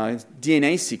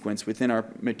DNA sequence within our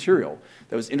material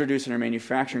that was introduced in our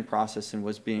manufacturing process and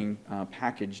was being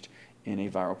packaged in a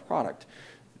viral product.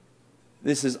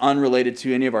 This is unrelated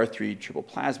to any of our 3 triple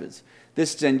plasmids.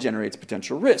 This then generates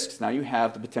potential risks. Now you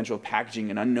have the potential of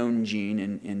packaging an unknown gene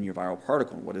in your viral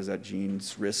particle. What is that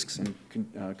gene's risks and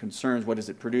concerns? What does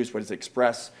it produce? What does it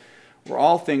express? Were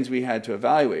all things we had to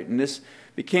evaluate. And this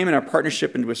became in our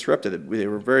partnership in Disrupta that they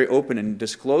were very open and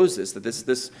disclosed that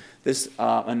this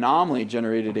anomaly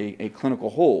generated a clinical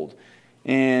hold.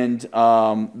 And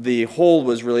the hold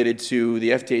was related to the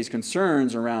FDA's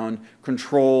concerns around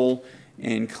control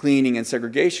and cleaning and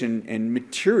segregation and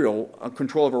material,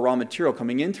 control of a raw material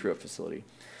coming in through a facility.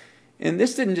 And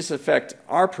this didn't just affect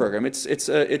our program. It's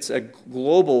a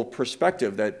global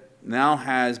perspective that now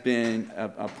has been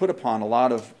put upon a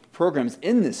lot of programs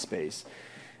in this space.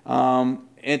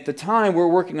 At the time, we're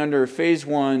working under phase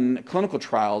 1 clinical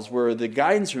trials where the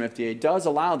guidance from FDA does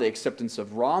allow the acceptance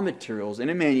of raw materials in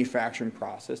a manufacturing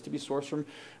process to be sourced from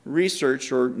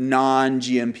research or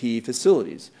non-GMP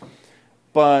facilities.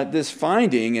 But this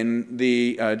finding and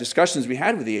the discussions we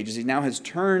had with the agency now has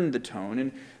turned the tone,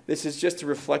 and this is just to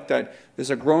reflect that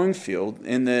there's a growing field.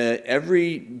 In the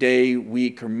every day,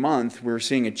 week, or month, we're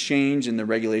seeing a change in the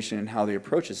regulation and how they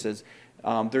approach this.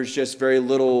 There's just very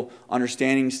little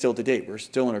understanding still to date. We're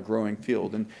still in a growing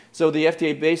field. And so the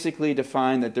FDA basically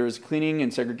defined that there's cleaning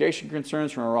and segregation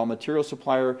concerns from a raw material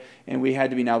supplier, and we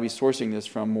had to now be sourcing this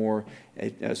from more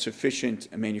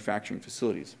sufficient manufacturing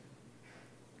facilities.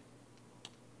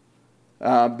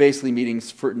 Basically meeting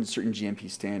certain GMP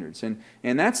standards. And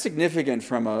that's significant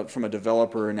from a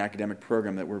developer and academic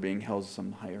program that we're being held to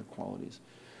some higher qualities.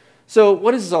 So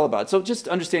what is this all about? So just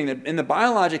understanding that in the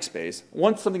biologic space,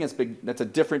 something that's big, that's a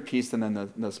different piece than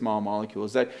the small molecule,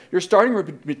 is that your starting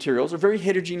materials are very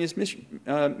heterogeneous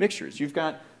mixtures. You've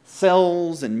got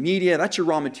cells and media, that's your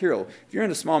raw material. If you're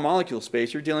in a small molecule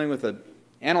space, you're dealing with an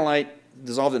analyte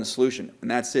dissolved in a solution, and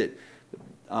that's it.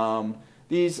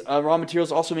 These raw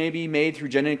materials also may be made through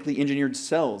genetically engineered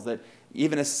cells, that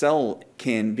even a cell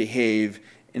can behave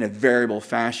in a variable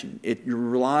fashion. You're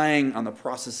relying on the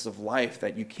processes of life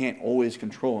that you can't always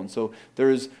control. And so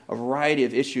there's a variety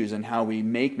of issues in how we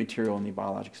make material in the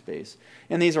biologic space.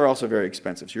 And these are also very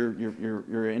expensive. So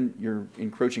you're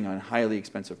encroaching on highly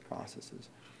expensive processes.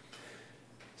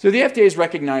 So the FDA has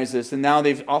recognized this, and now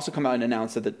they've also come out and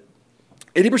announced that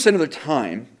 80% of their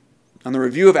time on the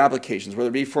review of applications, whether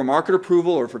it be for market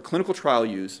approval or for clinical trial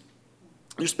use,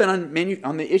 They're spent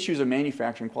on the issues of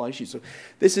manufacturing quality issues. So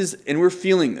this is, and we're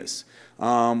feeling this.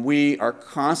 We are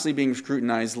constantly being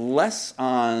scrutinized less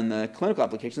on the clinical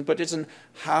applications, but just on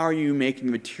how are you making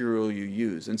the material you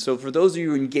use. And so for those of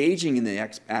you engaging in the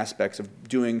aspects of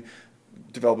doing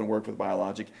development work with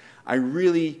Biologic, I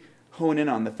really hone in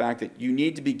on the fact that you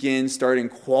need to begin starting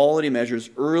quality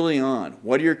measures early on.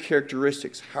 What are your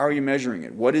characteristics? How are you measuring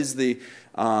it? What is the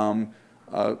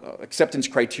acceptance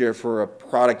criteria for a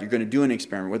product you're going to do an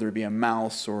experiment, whether it be a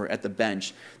mouse or at the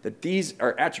bench? That these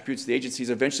are attributes the agency is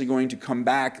eventually going to come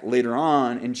back later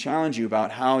on and challenge you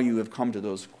about how you have come to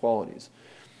those qualities.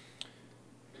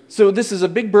 So this is a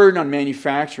big burden on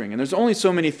manufacturing, and there's only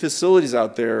so many facilities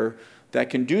out there that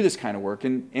can do this kind of work.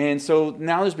 And so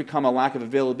now there's become a lack of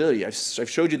availability. I've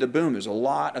showed you the boom. There's a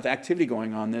lot of activity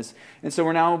going on this. And so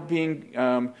we're now being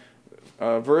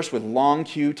versed with long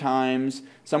queue times,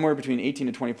 somewhere between 18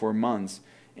 to 24 months.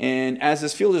 And as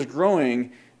this field is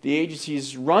growing, the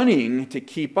agency's running to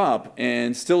keep up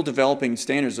and still developing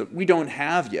standards that we don't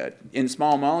have yet. In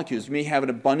small molecules, we may have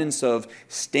an abundance of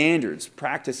standards,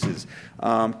 practices,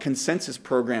 consensus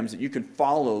programs that you can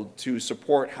follow to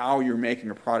support how you're making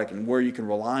a product and where you can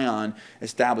rely on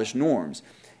established norms.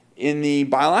 In the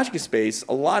biologic space,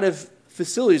 a lot of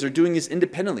facilities are doing this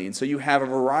independently, and so you have a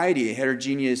variety, a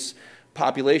heterogeneous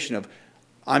population of,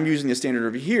 I'm using the standard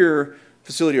over here,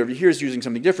 facility over here is using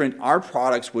something different. Our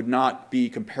products would not be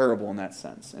comparable in that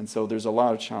sense. And so there's a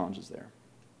lot of challenges there.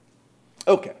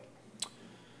 Okay.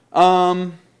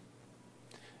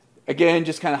 Again,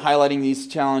 just kind of highlighting these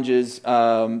challenges.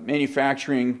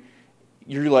 Manufacturing,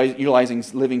 utilizing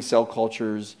living cell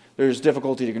cultures. There's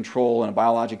difficulty to control in a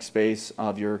biologic space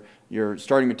of your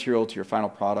starting material to your final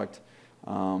product.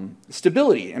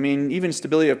 Stability. I mean, even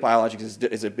stability of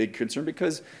biologics is a big concern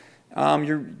because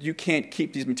you can't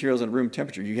keep these materials at room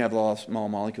temperature. You have a lot of small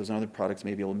molecules and other products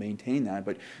may be able to maintain that,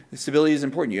 but the stability is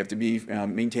important. You have to be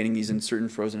maintaining these in certain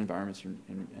frozen environments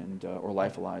or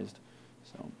lyophilized.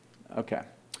 So, okay.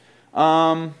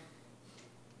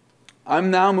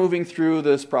 I'm now moving through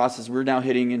this process. We're now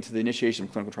hitting into the initiation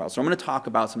of clinical trials. So I'm going to talk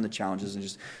about some of the challenges and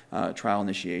just trial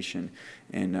initiation,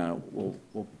 and we'll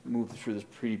move through this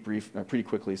pretty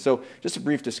quickly. So just a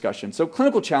brief discussion. So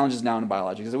clinical challenges now in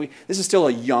biologics. This is still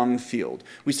a young field.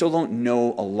 We still don't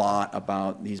know a lot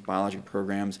about these biologic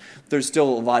programs. There's still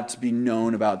a lot to be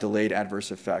known about delayed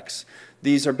adverse effects.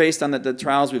 These are based on the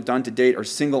trials we've done to date are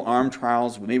single-arm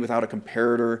trials, maybe without a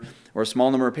comparator or a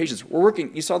small number of patients. We're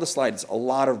working, you saw the slide, it's a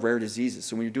lot of rare diseases.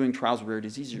 So when you're doing trials with rare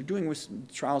diseases, you're doing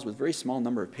trials with a very small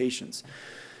number of patients.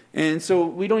 And so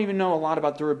we don't even know a lot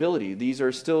about durability. These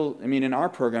are still, I mean, in our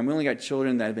program, we only got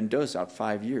children that have been dosed out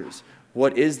 5 years.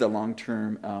 What is the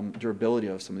long-term durability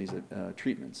of some of these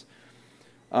treatments?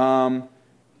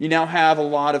 You now have a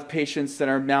lot of patients that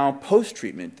are now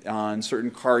post-treatment on certain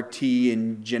CAR-T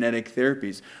and genetic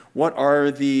therapies. What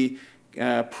are the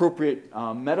appropriate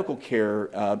medical care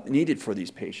needed for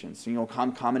these patients? You know,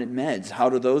 concomitant meds, how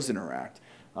do those interact?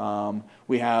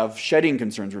 We have shedding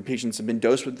concerns where patients have been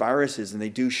dosed with viruses and they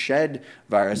do shed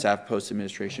virus after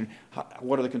post-administration.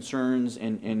 What are the concerns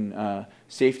in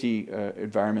safety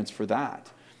environments for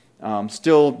that?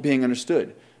 Still being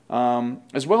understood.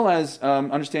 As well as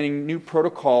understanding new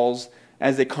protocols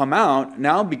as they come out,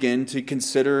 now begin to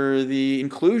consider the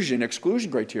exclusion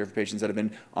criteria for patients that have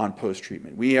been on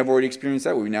post-treatment. We have already experienced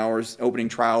that. We now are opening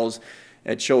trials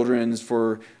at Children's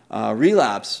for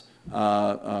relapse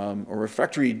or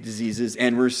refractory diseases,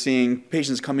 and we're seeing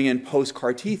patients coming in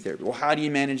post-CAR-T therapy. Well, how do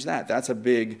you manage that? That's a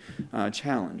big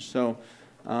challenge. So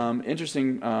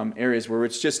interesting areas where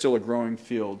it's just still a growing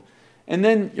field. And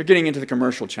then you're getting into the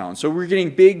commercial challenge. So we're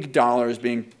getting big dollars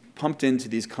being pumped into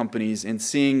these companies and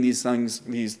seeing these things,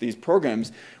 these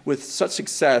programs with such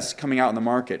success coming out in the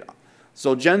market.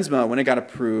 So Zolgensma, when it got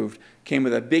approved, came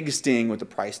with a big sting with the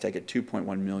price tag at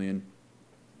 $2.1 million.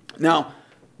 Now,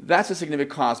 that's a significant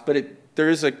cost, but there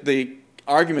is the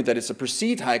argument that it's a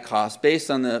perceived high cost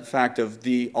based on the fact of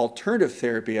the alternative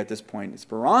therapy at this point,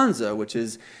 Esperanza, which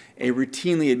is a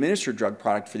routinely administered drug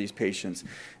product for these patients.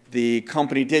 The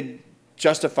company did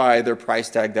justify their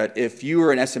price tag that if you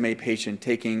were an SMA patient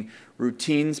taking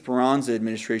routine Esperanza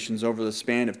administrations over the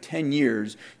span of 10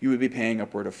 years, you would be paying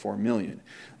upward of $4 million.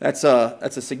 That's a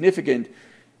significant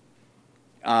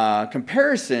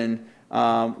comparison.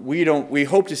 We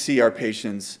hope to see our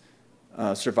patients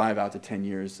survive out to 10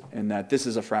 years, and that this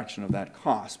is a fraction of that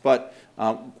cost. But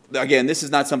again, this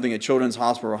is not something at Children's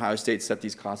Hospital or Ohio State set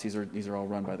these costs. These are all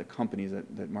run by the companies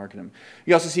that market them.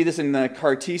 You also see this in the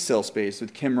CAR T cell space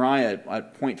with Kymriah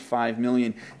at $0.5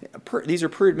 million. These are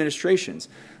per administrations.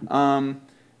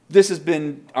 This has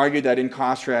been argued that in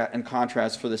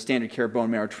contrast for the standard care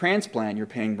bone marrow transplant, you're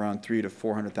paying around $300,000 to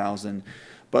 $400,000,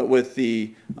 but with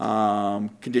the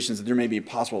conditions that there may be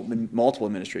possible multiple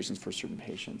administrations for certain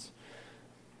patients.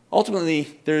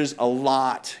 Ultimately, there's a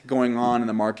lot going on in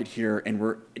the market here, and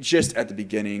we're just at the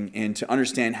beginning. And to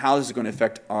understand how this is going to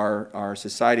affect our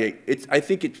society, I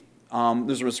think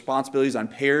there's responsibilities on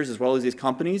payers as well as these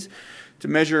companies to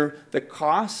measure the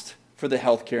cost for the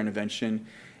healthcare intervention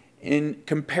in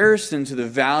comparison to the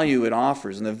value it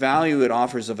offers. And the value it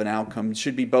offers of an outcome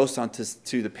should be both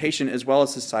to the patient as well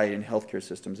as society and healthcare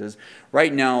systems. As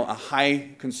right now, a high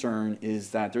concern is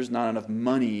that there's not enough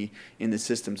money in the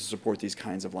system to support these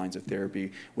kinds of lines of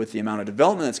therapy. With the amount of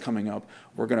development that's coming up,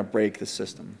 we're going to break the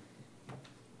system.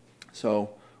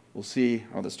 So we'll see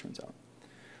how this turns out.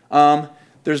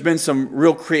 There's been some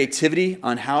real creativity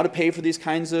on how to pay for these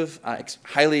kinds of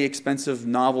highly expensive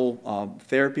novel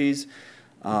therapies.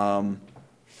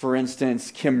 For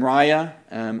instance, Kymriah,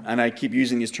 and I keep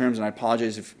using these terms, and I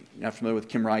apologize if you're not familiar with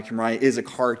Kymriah. Kymriah is a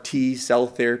CAR T cell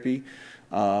therapy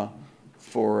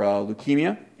for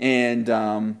leukemia,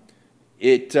 and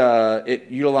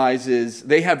it utilizes,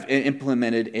 they have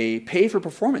implemented a pay for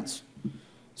performance.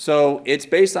 So it's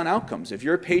based on outcomes. If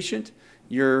you're a patient,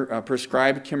 you're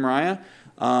prescribed Kymriah.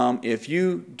 If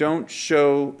you don't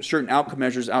show certain outcome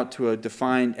measures out to a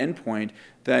defined endpoint,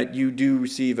 that you do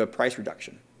receive a price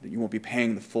reduction, that you won't be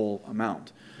paying the full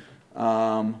amount.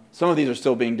 Some of these are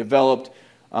still being developed.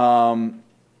 Luxturna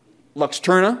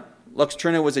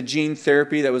was a gene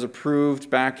therapy that was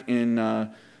approved back in, I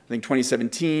think,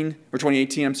 2017, or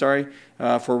 2018, I'm sorry,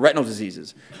 for retinal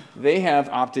diseases. They have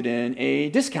opted in a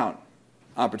discount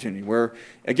opportunity where,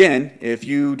 again, if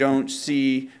you don't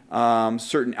see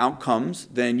certain outcomes,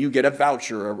 then you get a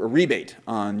voucher, a rebate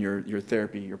on your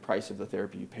therapy, your price of the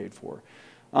therapy you paid for.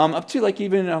 Up to like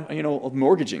even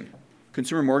mortgaging,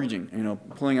 consumer mortgaging,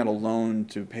 pulling out a loan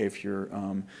to pay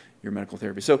for your medical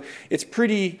therapy. So it's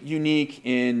pretty unique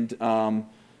and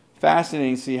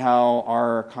fascinating to see how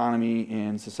our economy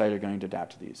and society are going to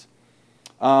adapt to these.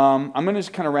 I'm going to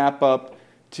just kind of wrap up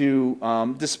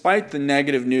to, despite the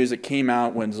negative news that came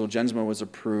out when Zolgensma was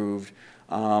approved,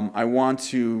 I want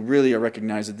to really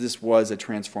recognize that this was a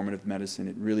transformative medicine.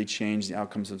 It really changed the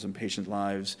outcomes of some patient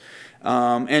lives.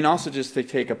 And also just to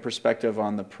take a perspective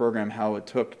on the program, how it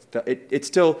took, it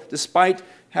still, despite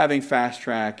having fast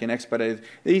track and expedited,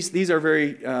 these are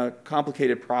very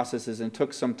complicated processes and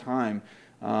took some time.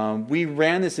 We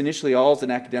ran this initially all as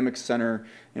an academic center,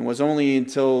 and was only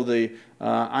until the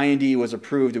IND was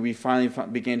approved that we finally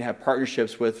began to have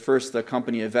partnerships with first the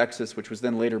company Avexis, which was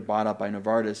then later bought up by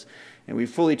Novartis. And we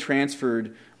fully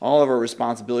transferred all of our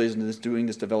responsibilities into doing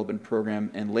this development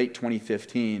program in late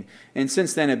 2015. And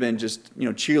since then have been just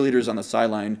cheerleaders on the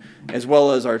sideline, as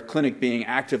well as our clinic being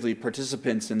actively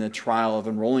participants in the trial of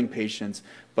enrolling patients.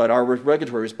 But our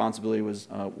regulatory responsibility was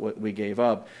what we gave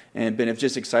up. And been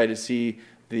just excited to see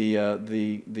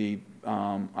the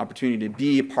opportunity to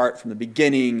be a part from the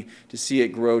beginning, to see it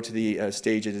grow to the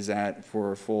stage it is at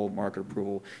for full market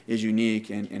approval is unique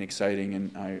and exciting,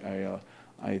 and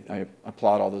I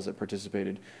applaud all those that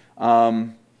participated.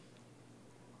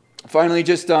 Finally,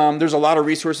 just there's a lot of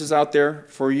resources out there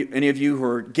for any of you who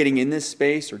are getting in this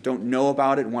space or don't know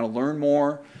about it and want to learn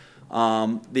more.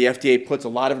 The FDA puts a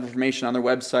lot of information on their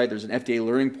website. There's an FDA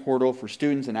learning portal for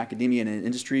students and academia and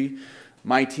industry.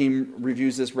 My team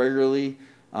reviews this regularly.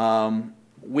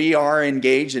 We are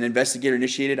engaged in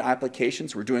investigator-initiated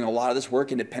applications. We're doing a lot of this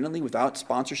work independently without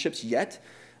sponsorships yet.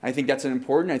 I think that's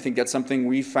important. I think that's something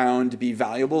we found to be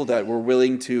valuable, that we're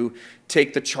willing to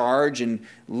take the charge and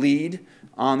lead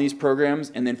on these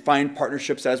programs and then find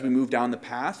partnerships as we move down the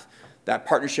path. That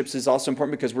partnerships is also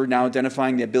important because we're now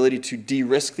identifying the ability to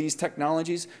de-risk these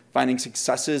technologies, finding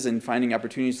successes and finding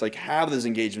opportunities to have this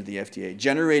engagement with the FDA,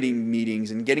 generating meetings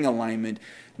and getting alignment,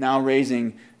 now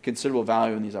raising considerable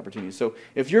value in these opportunities. So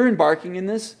if you're embarking in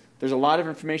this, there's a lot of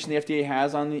information the FDA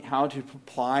has on how to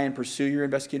apply and pursue your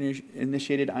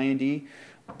investigator-initiated IND.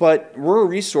 But we're a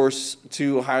resource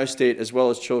to Ohio State as well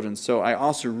as children. So I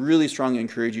also really strongly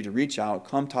encourage you to reach out,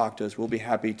 come talk to us. We'll be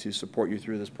happy to support you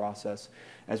through this process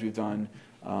as we've done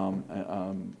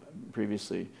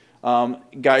previously.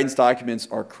 Guidance documents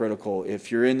are critical.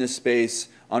 If you're in this space,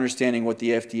 understanding what the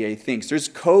FDA thinks. There's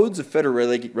codes of federal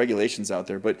regulations out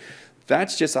there, but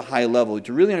that's just a high level.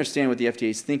 To really understand what the FDA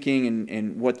is thinking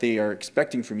and what they are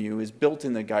expecting from you is built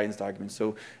in the guidance documents.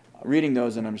 So reading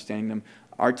those and understanding them,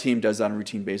 our team does that on a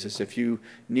routine basis. If you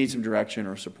need some direction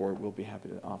or support, we'll be happy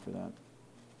to offer that.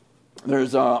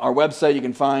 There's our website. You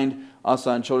can find us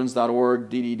on childrens.org,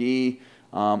 DDD.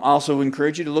 I also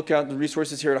encourage you to look at the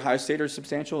resources here at Ohio State are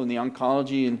substantial in the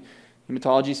oncology and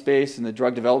hematology space and the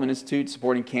Drug Development Institute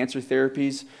supporting cancer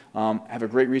therapies. Have a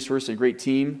great resource and a great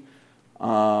team.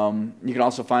 You can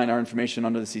also find our information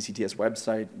under the CCTS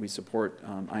website. We support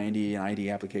IND and ID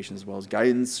applications as well as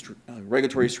guidance,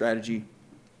 regulatory strategy.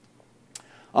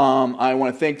 I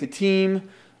want to thank the team.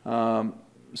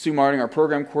 Sue Martin, our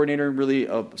program coordinator, really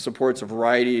supports a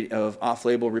variety of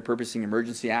off-label repurposing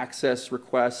emergency access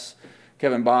requests.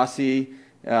 Kevin Bossi,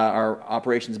 our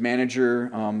operations manager,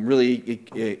 really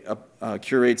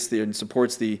curates and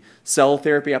supports the cell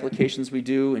therapy applications we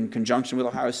do in conjunction with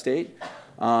Ohio State.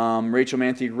 Rachel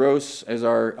Manthe-Gross as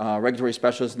our regulatory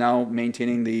specialist, now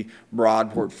maintaining the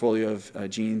broad portfolio of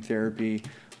gene therapy.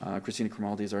 Christina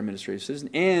Cromaldi is our administrative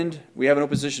assistant. And we have an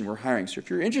open position we're hiring. So if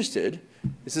you're interested,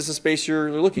 is this a space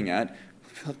you're looking at,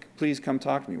 please come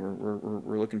talk to me.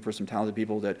 We're looking for some talented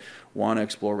people that want to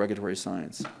explore regulatory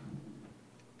science.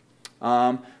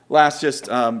 Last, just,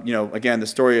 again, the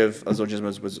story of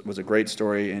Zolgensma was a great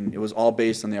story, and it was all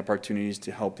based on the opportunities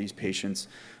to help these patients.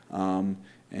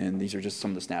 And these are just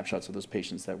some of the snapshots of those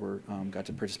patients that got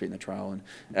to participate in the trial. And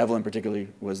Evelyn particularly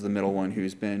was the middle one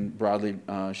who's been broadly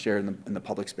shared in the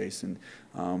public space. And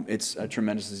it's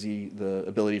tremendous to see the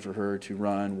ability for her to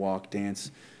run, walk,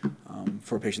 dance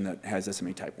for a patient that has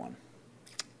SMA type 1.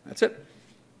 That's it.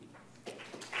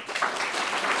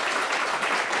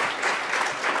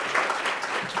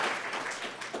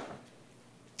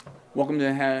 Welcome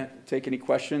to take any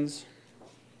questions.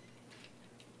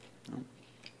 No? All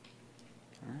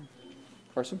right.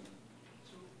 Carson?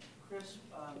 So, Chris,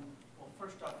 well,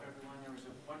 first off, everyone, there was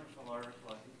a wonderful article,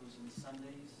 I think it was in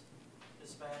Sunday's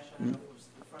Dispatch. I don't know if it was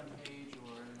the front page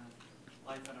or in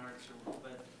Life and Arts,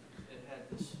 but it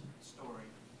had this story.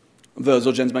 The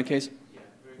Zolgensma case? Yeah,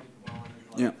 very good quality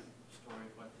story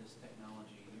of what this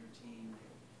technology, your team,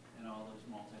 and all those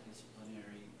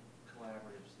multidisciplinary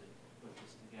collaboratives that put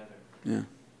this together. Yeah.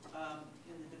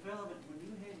 In the development, when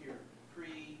you had your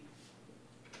pre-IND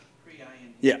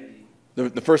Yeah.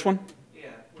 The first one? yeah,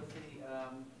 with the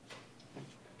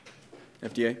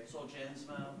FDA?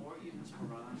 Zolgensma or even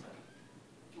Speranza,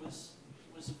 was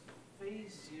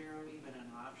phase 0 even an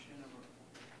option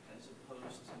as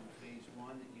opposed to phase 1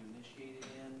 that you initiated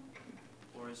in?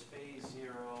 Or is phase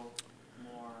 0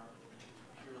 more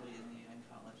purely in the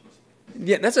oncology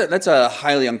space? Yeah, that's a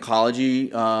highly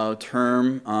oncology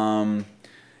term.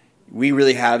 We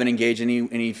really haven't engaged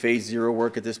any phase 0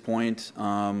 work at this point.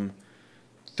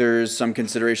 There's some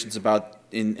considerations about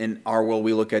in our world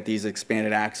we look at these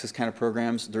expanded access kind of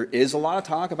programs. There is a lot of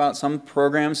talk about some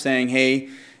programs saying, hey,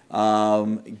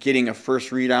 getting a first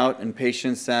readout in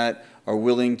patients that are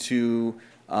willing to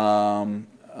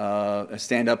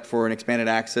stand up for an expanded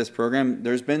access program.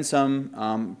 There's been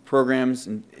some programs,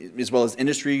 as well as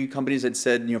industry companies that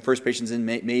said, first patients in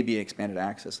may be expanded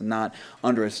access and not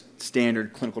under a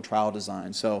standard clinical trial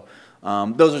design. So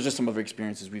those are just some of the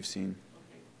experiences we've seen.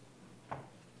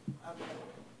 Okay.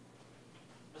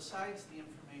 Besides the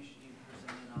information you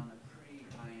presented on the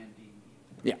pre-IND meeting,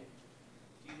 Yeah.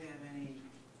 do you have any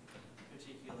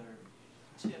particular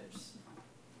tips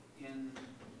in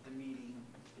the meeting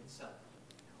itself?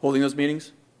 Holding those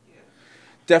meetings? Yeah.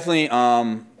 Definitely.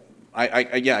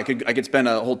 I could spend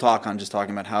a whole talk on just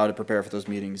talking about how to prepare for those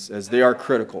meetings, as they are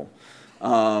critical.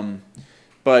 How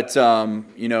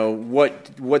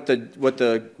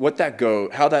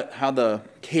the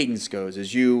cadence goes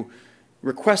is you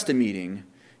request a meeting,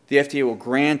 the FDA will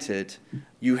grant it.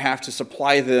 You have to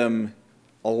supply them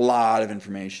a lot of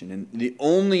information, and the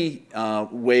only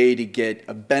way to get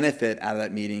a benefit out of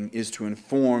that meeting is to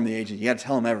inform the agency. You got to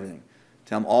tell them everything.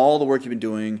 Tell them all the work you've been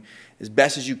doing as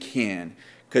best as you can.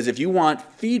 Because if you want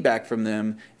feedback from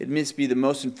them, it must be the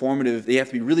most informative. They have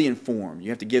to be really informed. You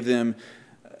have to give them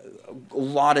a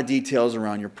lot of details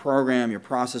around your program, your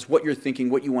process, what you're thinking,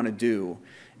 what you want to do.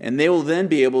 And they will then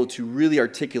be able to really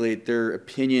articulate their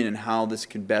opinion and how this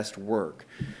can best work.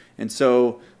 And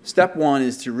so step one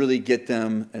is to really get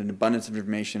them an abundance of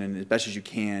information and as best as you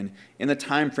can in the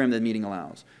time frame the meeting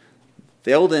allows.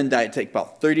 They'll then take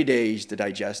about 30 days to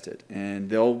digest it, and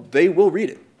they will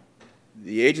read it.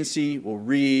 The agency will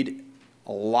read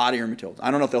a lot of your materials.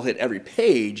 I don't know if they'll hit every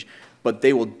page, but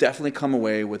they will definitely come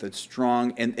away with a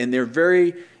strong, and they're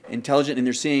very intelligent, and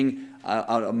they're seeing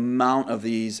an amount of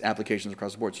these applications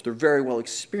across the board. So they're very well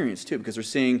experienced, too, because they're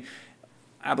seeing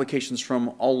applications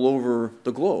from all over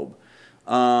the globe.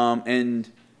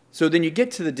 And so then you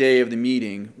get to the day of the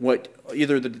meeting,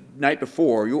 either the night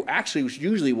before, you actually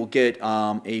usually will get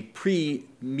a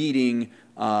pre-meeting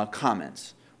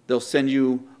comments. They'll send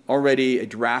you already a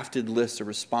drafted list of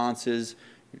responses,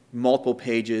 multiple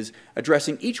pages,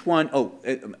 addressing each one. Oh,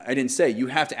 I didn't say, you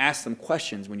have to ask them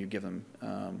questions when you give them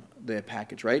the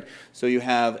package, right? So you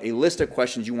have a list of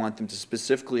questions you want them to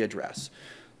specifically address.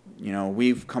 You know,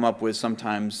 we've come up with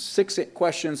sometimes 6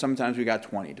 questions, sometimes we got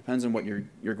 20. Depends on what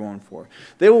you're going for.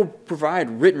 They will provide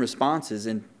written responses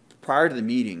prior to the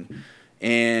meeting,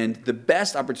 and the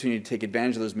best opportunity to take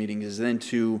advantage of those meetings is then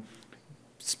to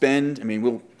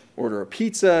we'll order a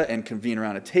pizza and convene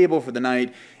around a table for the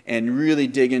night and really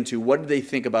dig into what do they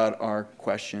think about our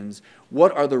questions,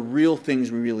 what are the real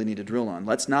things we really need to drill on.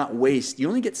 Let's not waste, you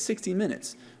only get 60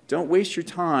 minutes. Don't waste your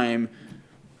time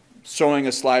showing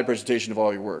a slide presentation of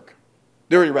all your work.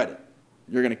 They already read it.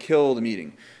 You're going to kill the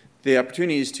meeting. The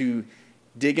opportunity is to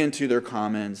dig into their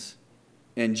comments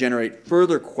and generate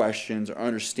further questions or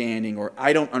understanding, or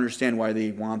I don't understand why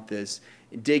they want this.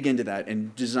 Dig into that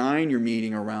and design your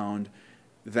meeting around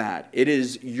that. It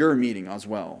is your meeting as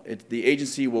well. The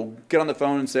agency will get on the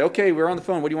phone and say, okay, we're on the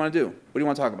phone. What do you want to do? What do you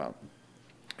want to talk about?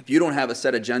 If you don't have a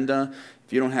set agenda,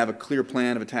 if you don't have a clear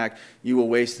plan of attack, you will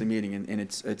waste the meeting.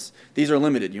 And these are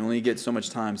limited. You only get so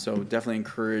much time. So definitely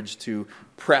encourage to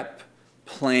prep,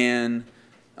 plan,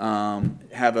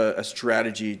 have a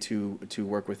strategy to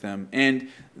work with them. And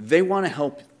they want to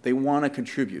help. They want to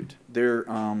contribute.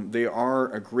 They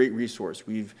are a great resource.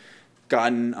 We've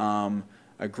gotten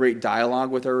a great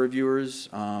dialogue with our reviewers.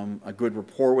 A good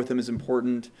rapport with them is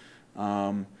important.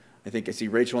 I think I see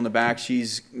Rachel in the back.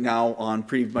 She's now on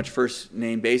pretty much first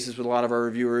name basis with a lot of our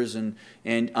reviewers, and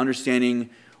understanding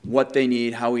what they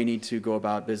need, how we need to go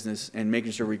about business, and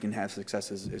making sure we can have success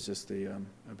is just a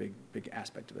big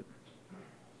aspect of it.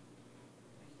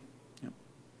 Yep.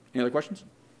 Any other questions?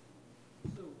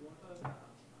 So what are the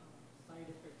side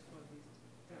effects for this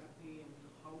therapy, and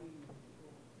how do you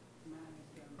manage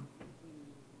them when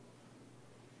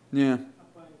you Yeah.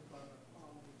 apply for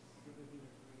all this regulatory?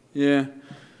 Yeah.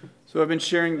 So I've been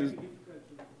sharing It's this. very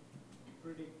difficult to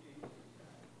predict the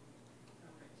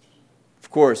effects. Of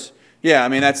course. Yeah, I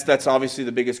mean, that's obviously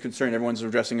the biggest concern everyone's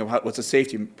addressing of what's a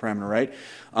safety parameter, right?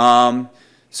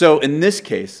 So in this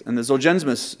case, in the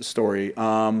Zolgensma story,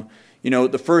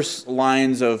 the first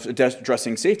lines of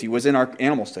addressing safety was in our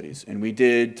animal studies, and we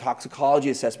did toxicology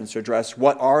assessments to address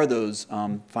what are those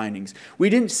findings. We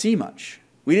didn't see much.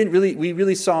 We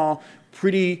really saw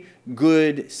pretty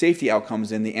good safety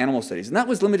outcomes in the animal studies, and that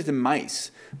was limited to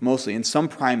mice mostly, and some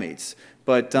primates.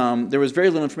 But there was very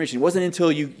little information. It wasn't until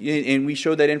and we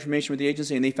showed that information with the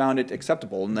agency, and they found it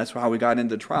acceptable, and that's how we got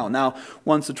into the trial. Now,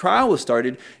 once the trial was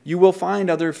started, you will find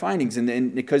other findings,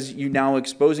 and because you're now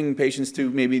exposing patients to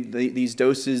maybe these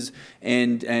doses,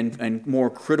 and more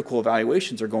critical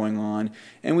evaluations are going on.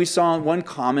 And we saw one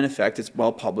common effect, it's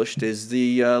well published, is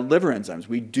the liver enzymes.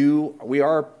 We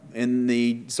are in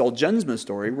the Zolgensma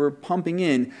story, we're pumping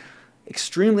in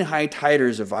extremely high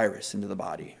titers of virus into the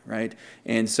body, right?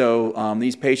 And so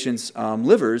these patients'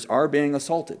 livers are being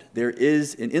assaulted. There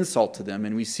is an insult to them,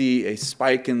 and we see a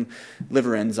spike in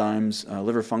liver enzymes,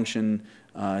 liver function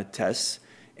tests.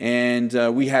 And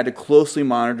we had to closely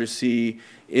monitor to see,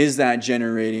 is that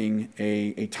generating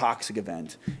a toxic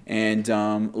event? And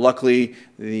luckily,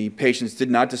 the patients did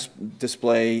not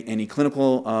display any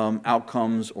clinical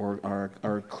outcomes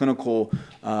or clinical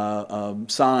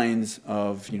signs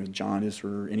of jaundice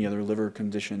or any other liver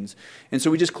conditions. And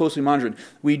so we just closely monitored.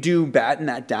 We do batten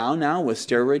that down now with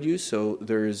steroid use. So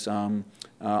there's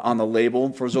on the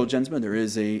label for Zolgensma, there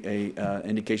is a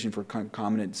indication for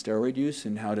concomitant steroid use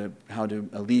and how to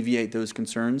alleviate those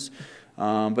concerns.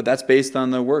 But that's based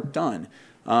on the work done.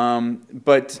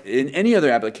 But in any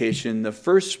other application, the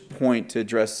first point to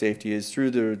address safety is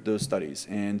through those studies.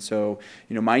 And so,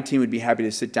 my team would be happy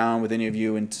to sit down with any of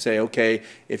you and say, okay,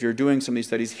 if you're doing some of these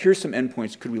studies, here's some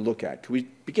endpoints could we look at? Could we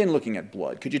begin looking at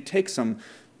blood? Could you take some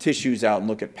tissues out and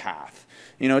look at path?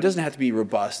 It doesn't have to be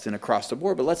robust and across the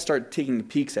board, but let's start taking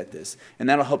peeks at this. And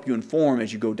that'll help you inform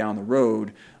as you go down the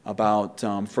road about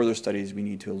further studies we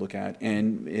need to look at,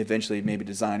 and eventually maybe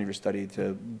design your study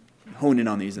to hone in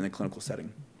on these in the clinical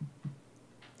setting.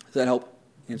 Does that help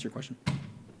answer your question?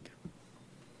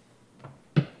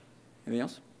 Okay. Anything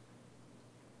else?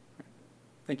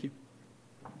 Thank you.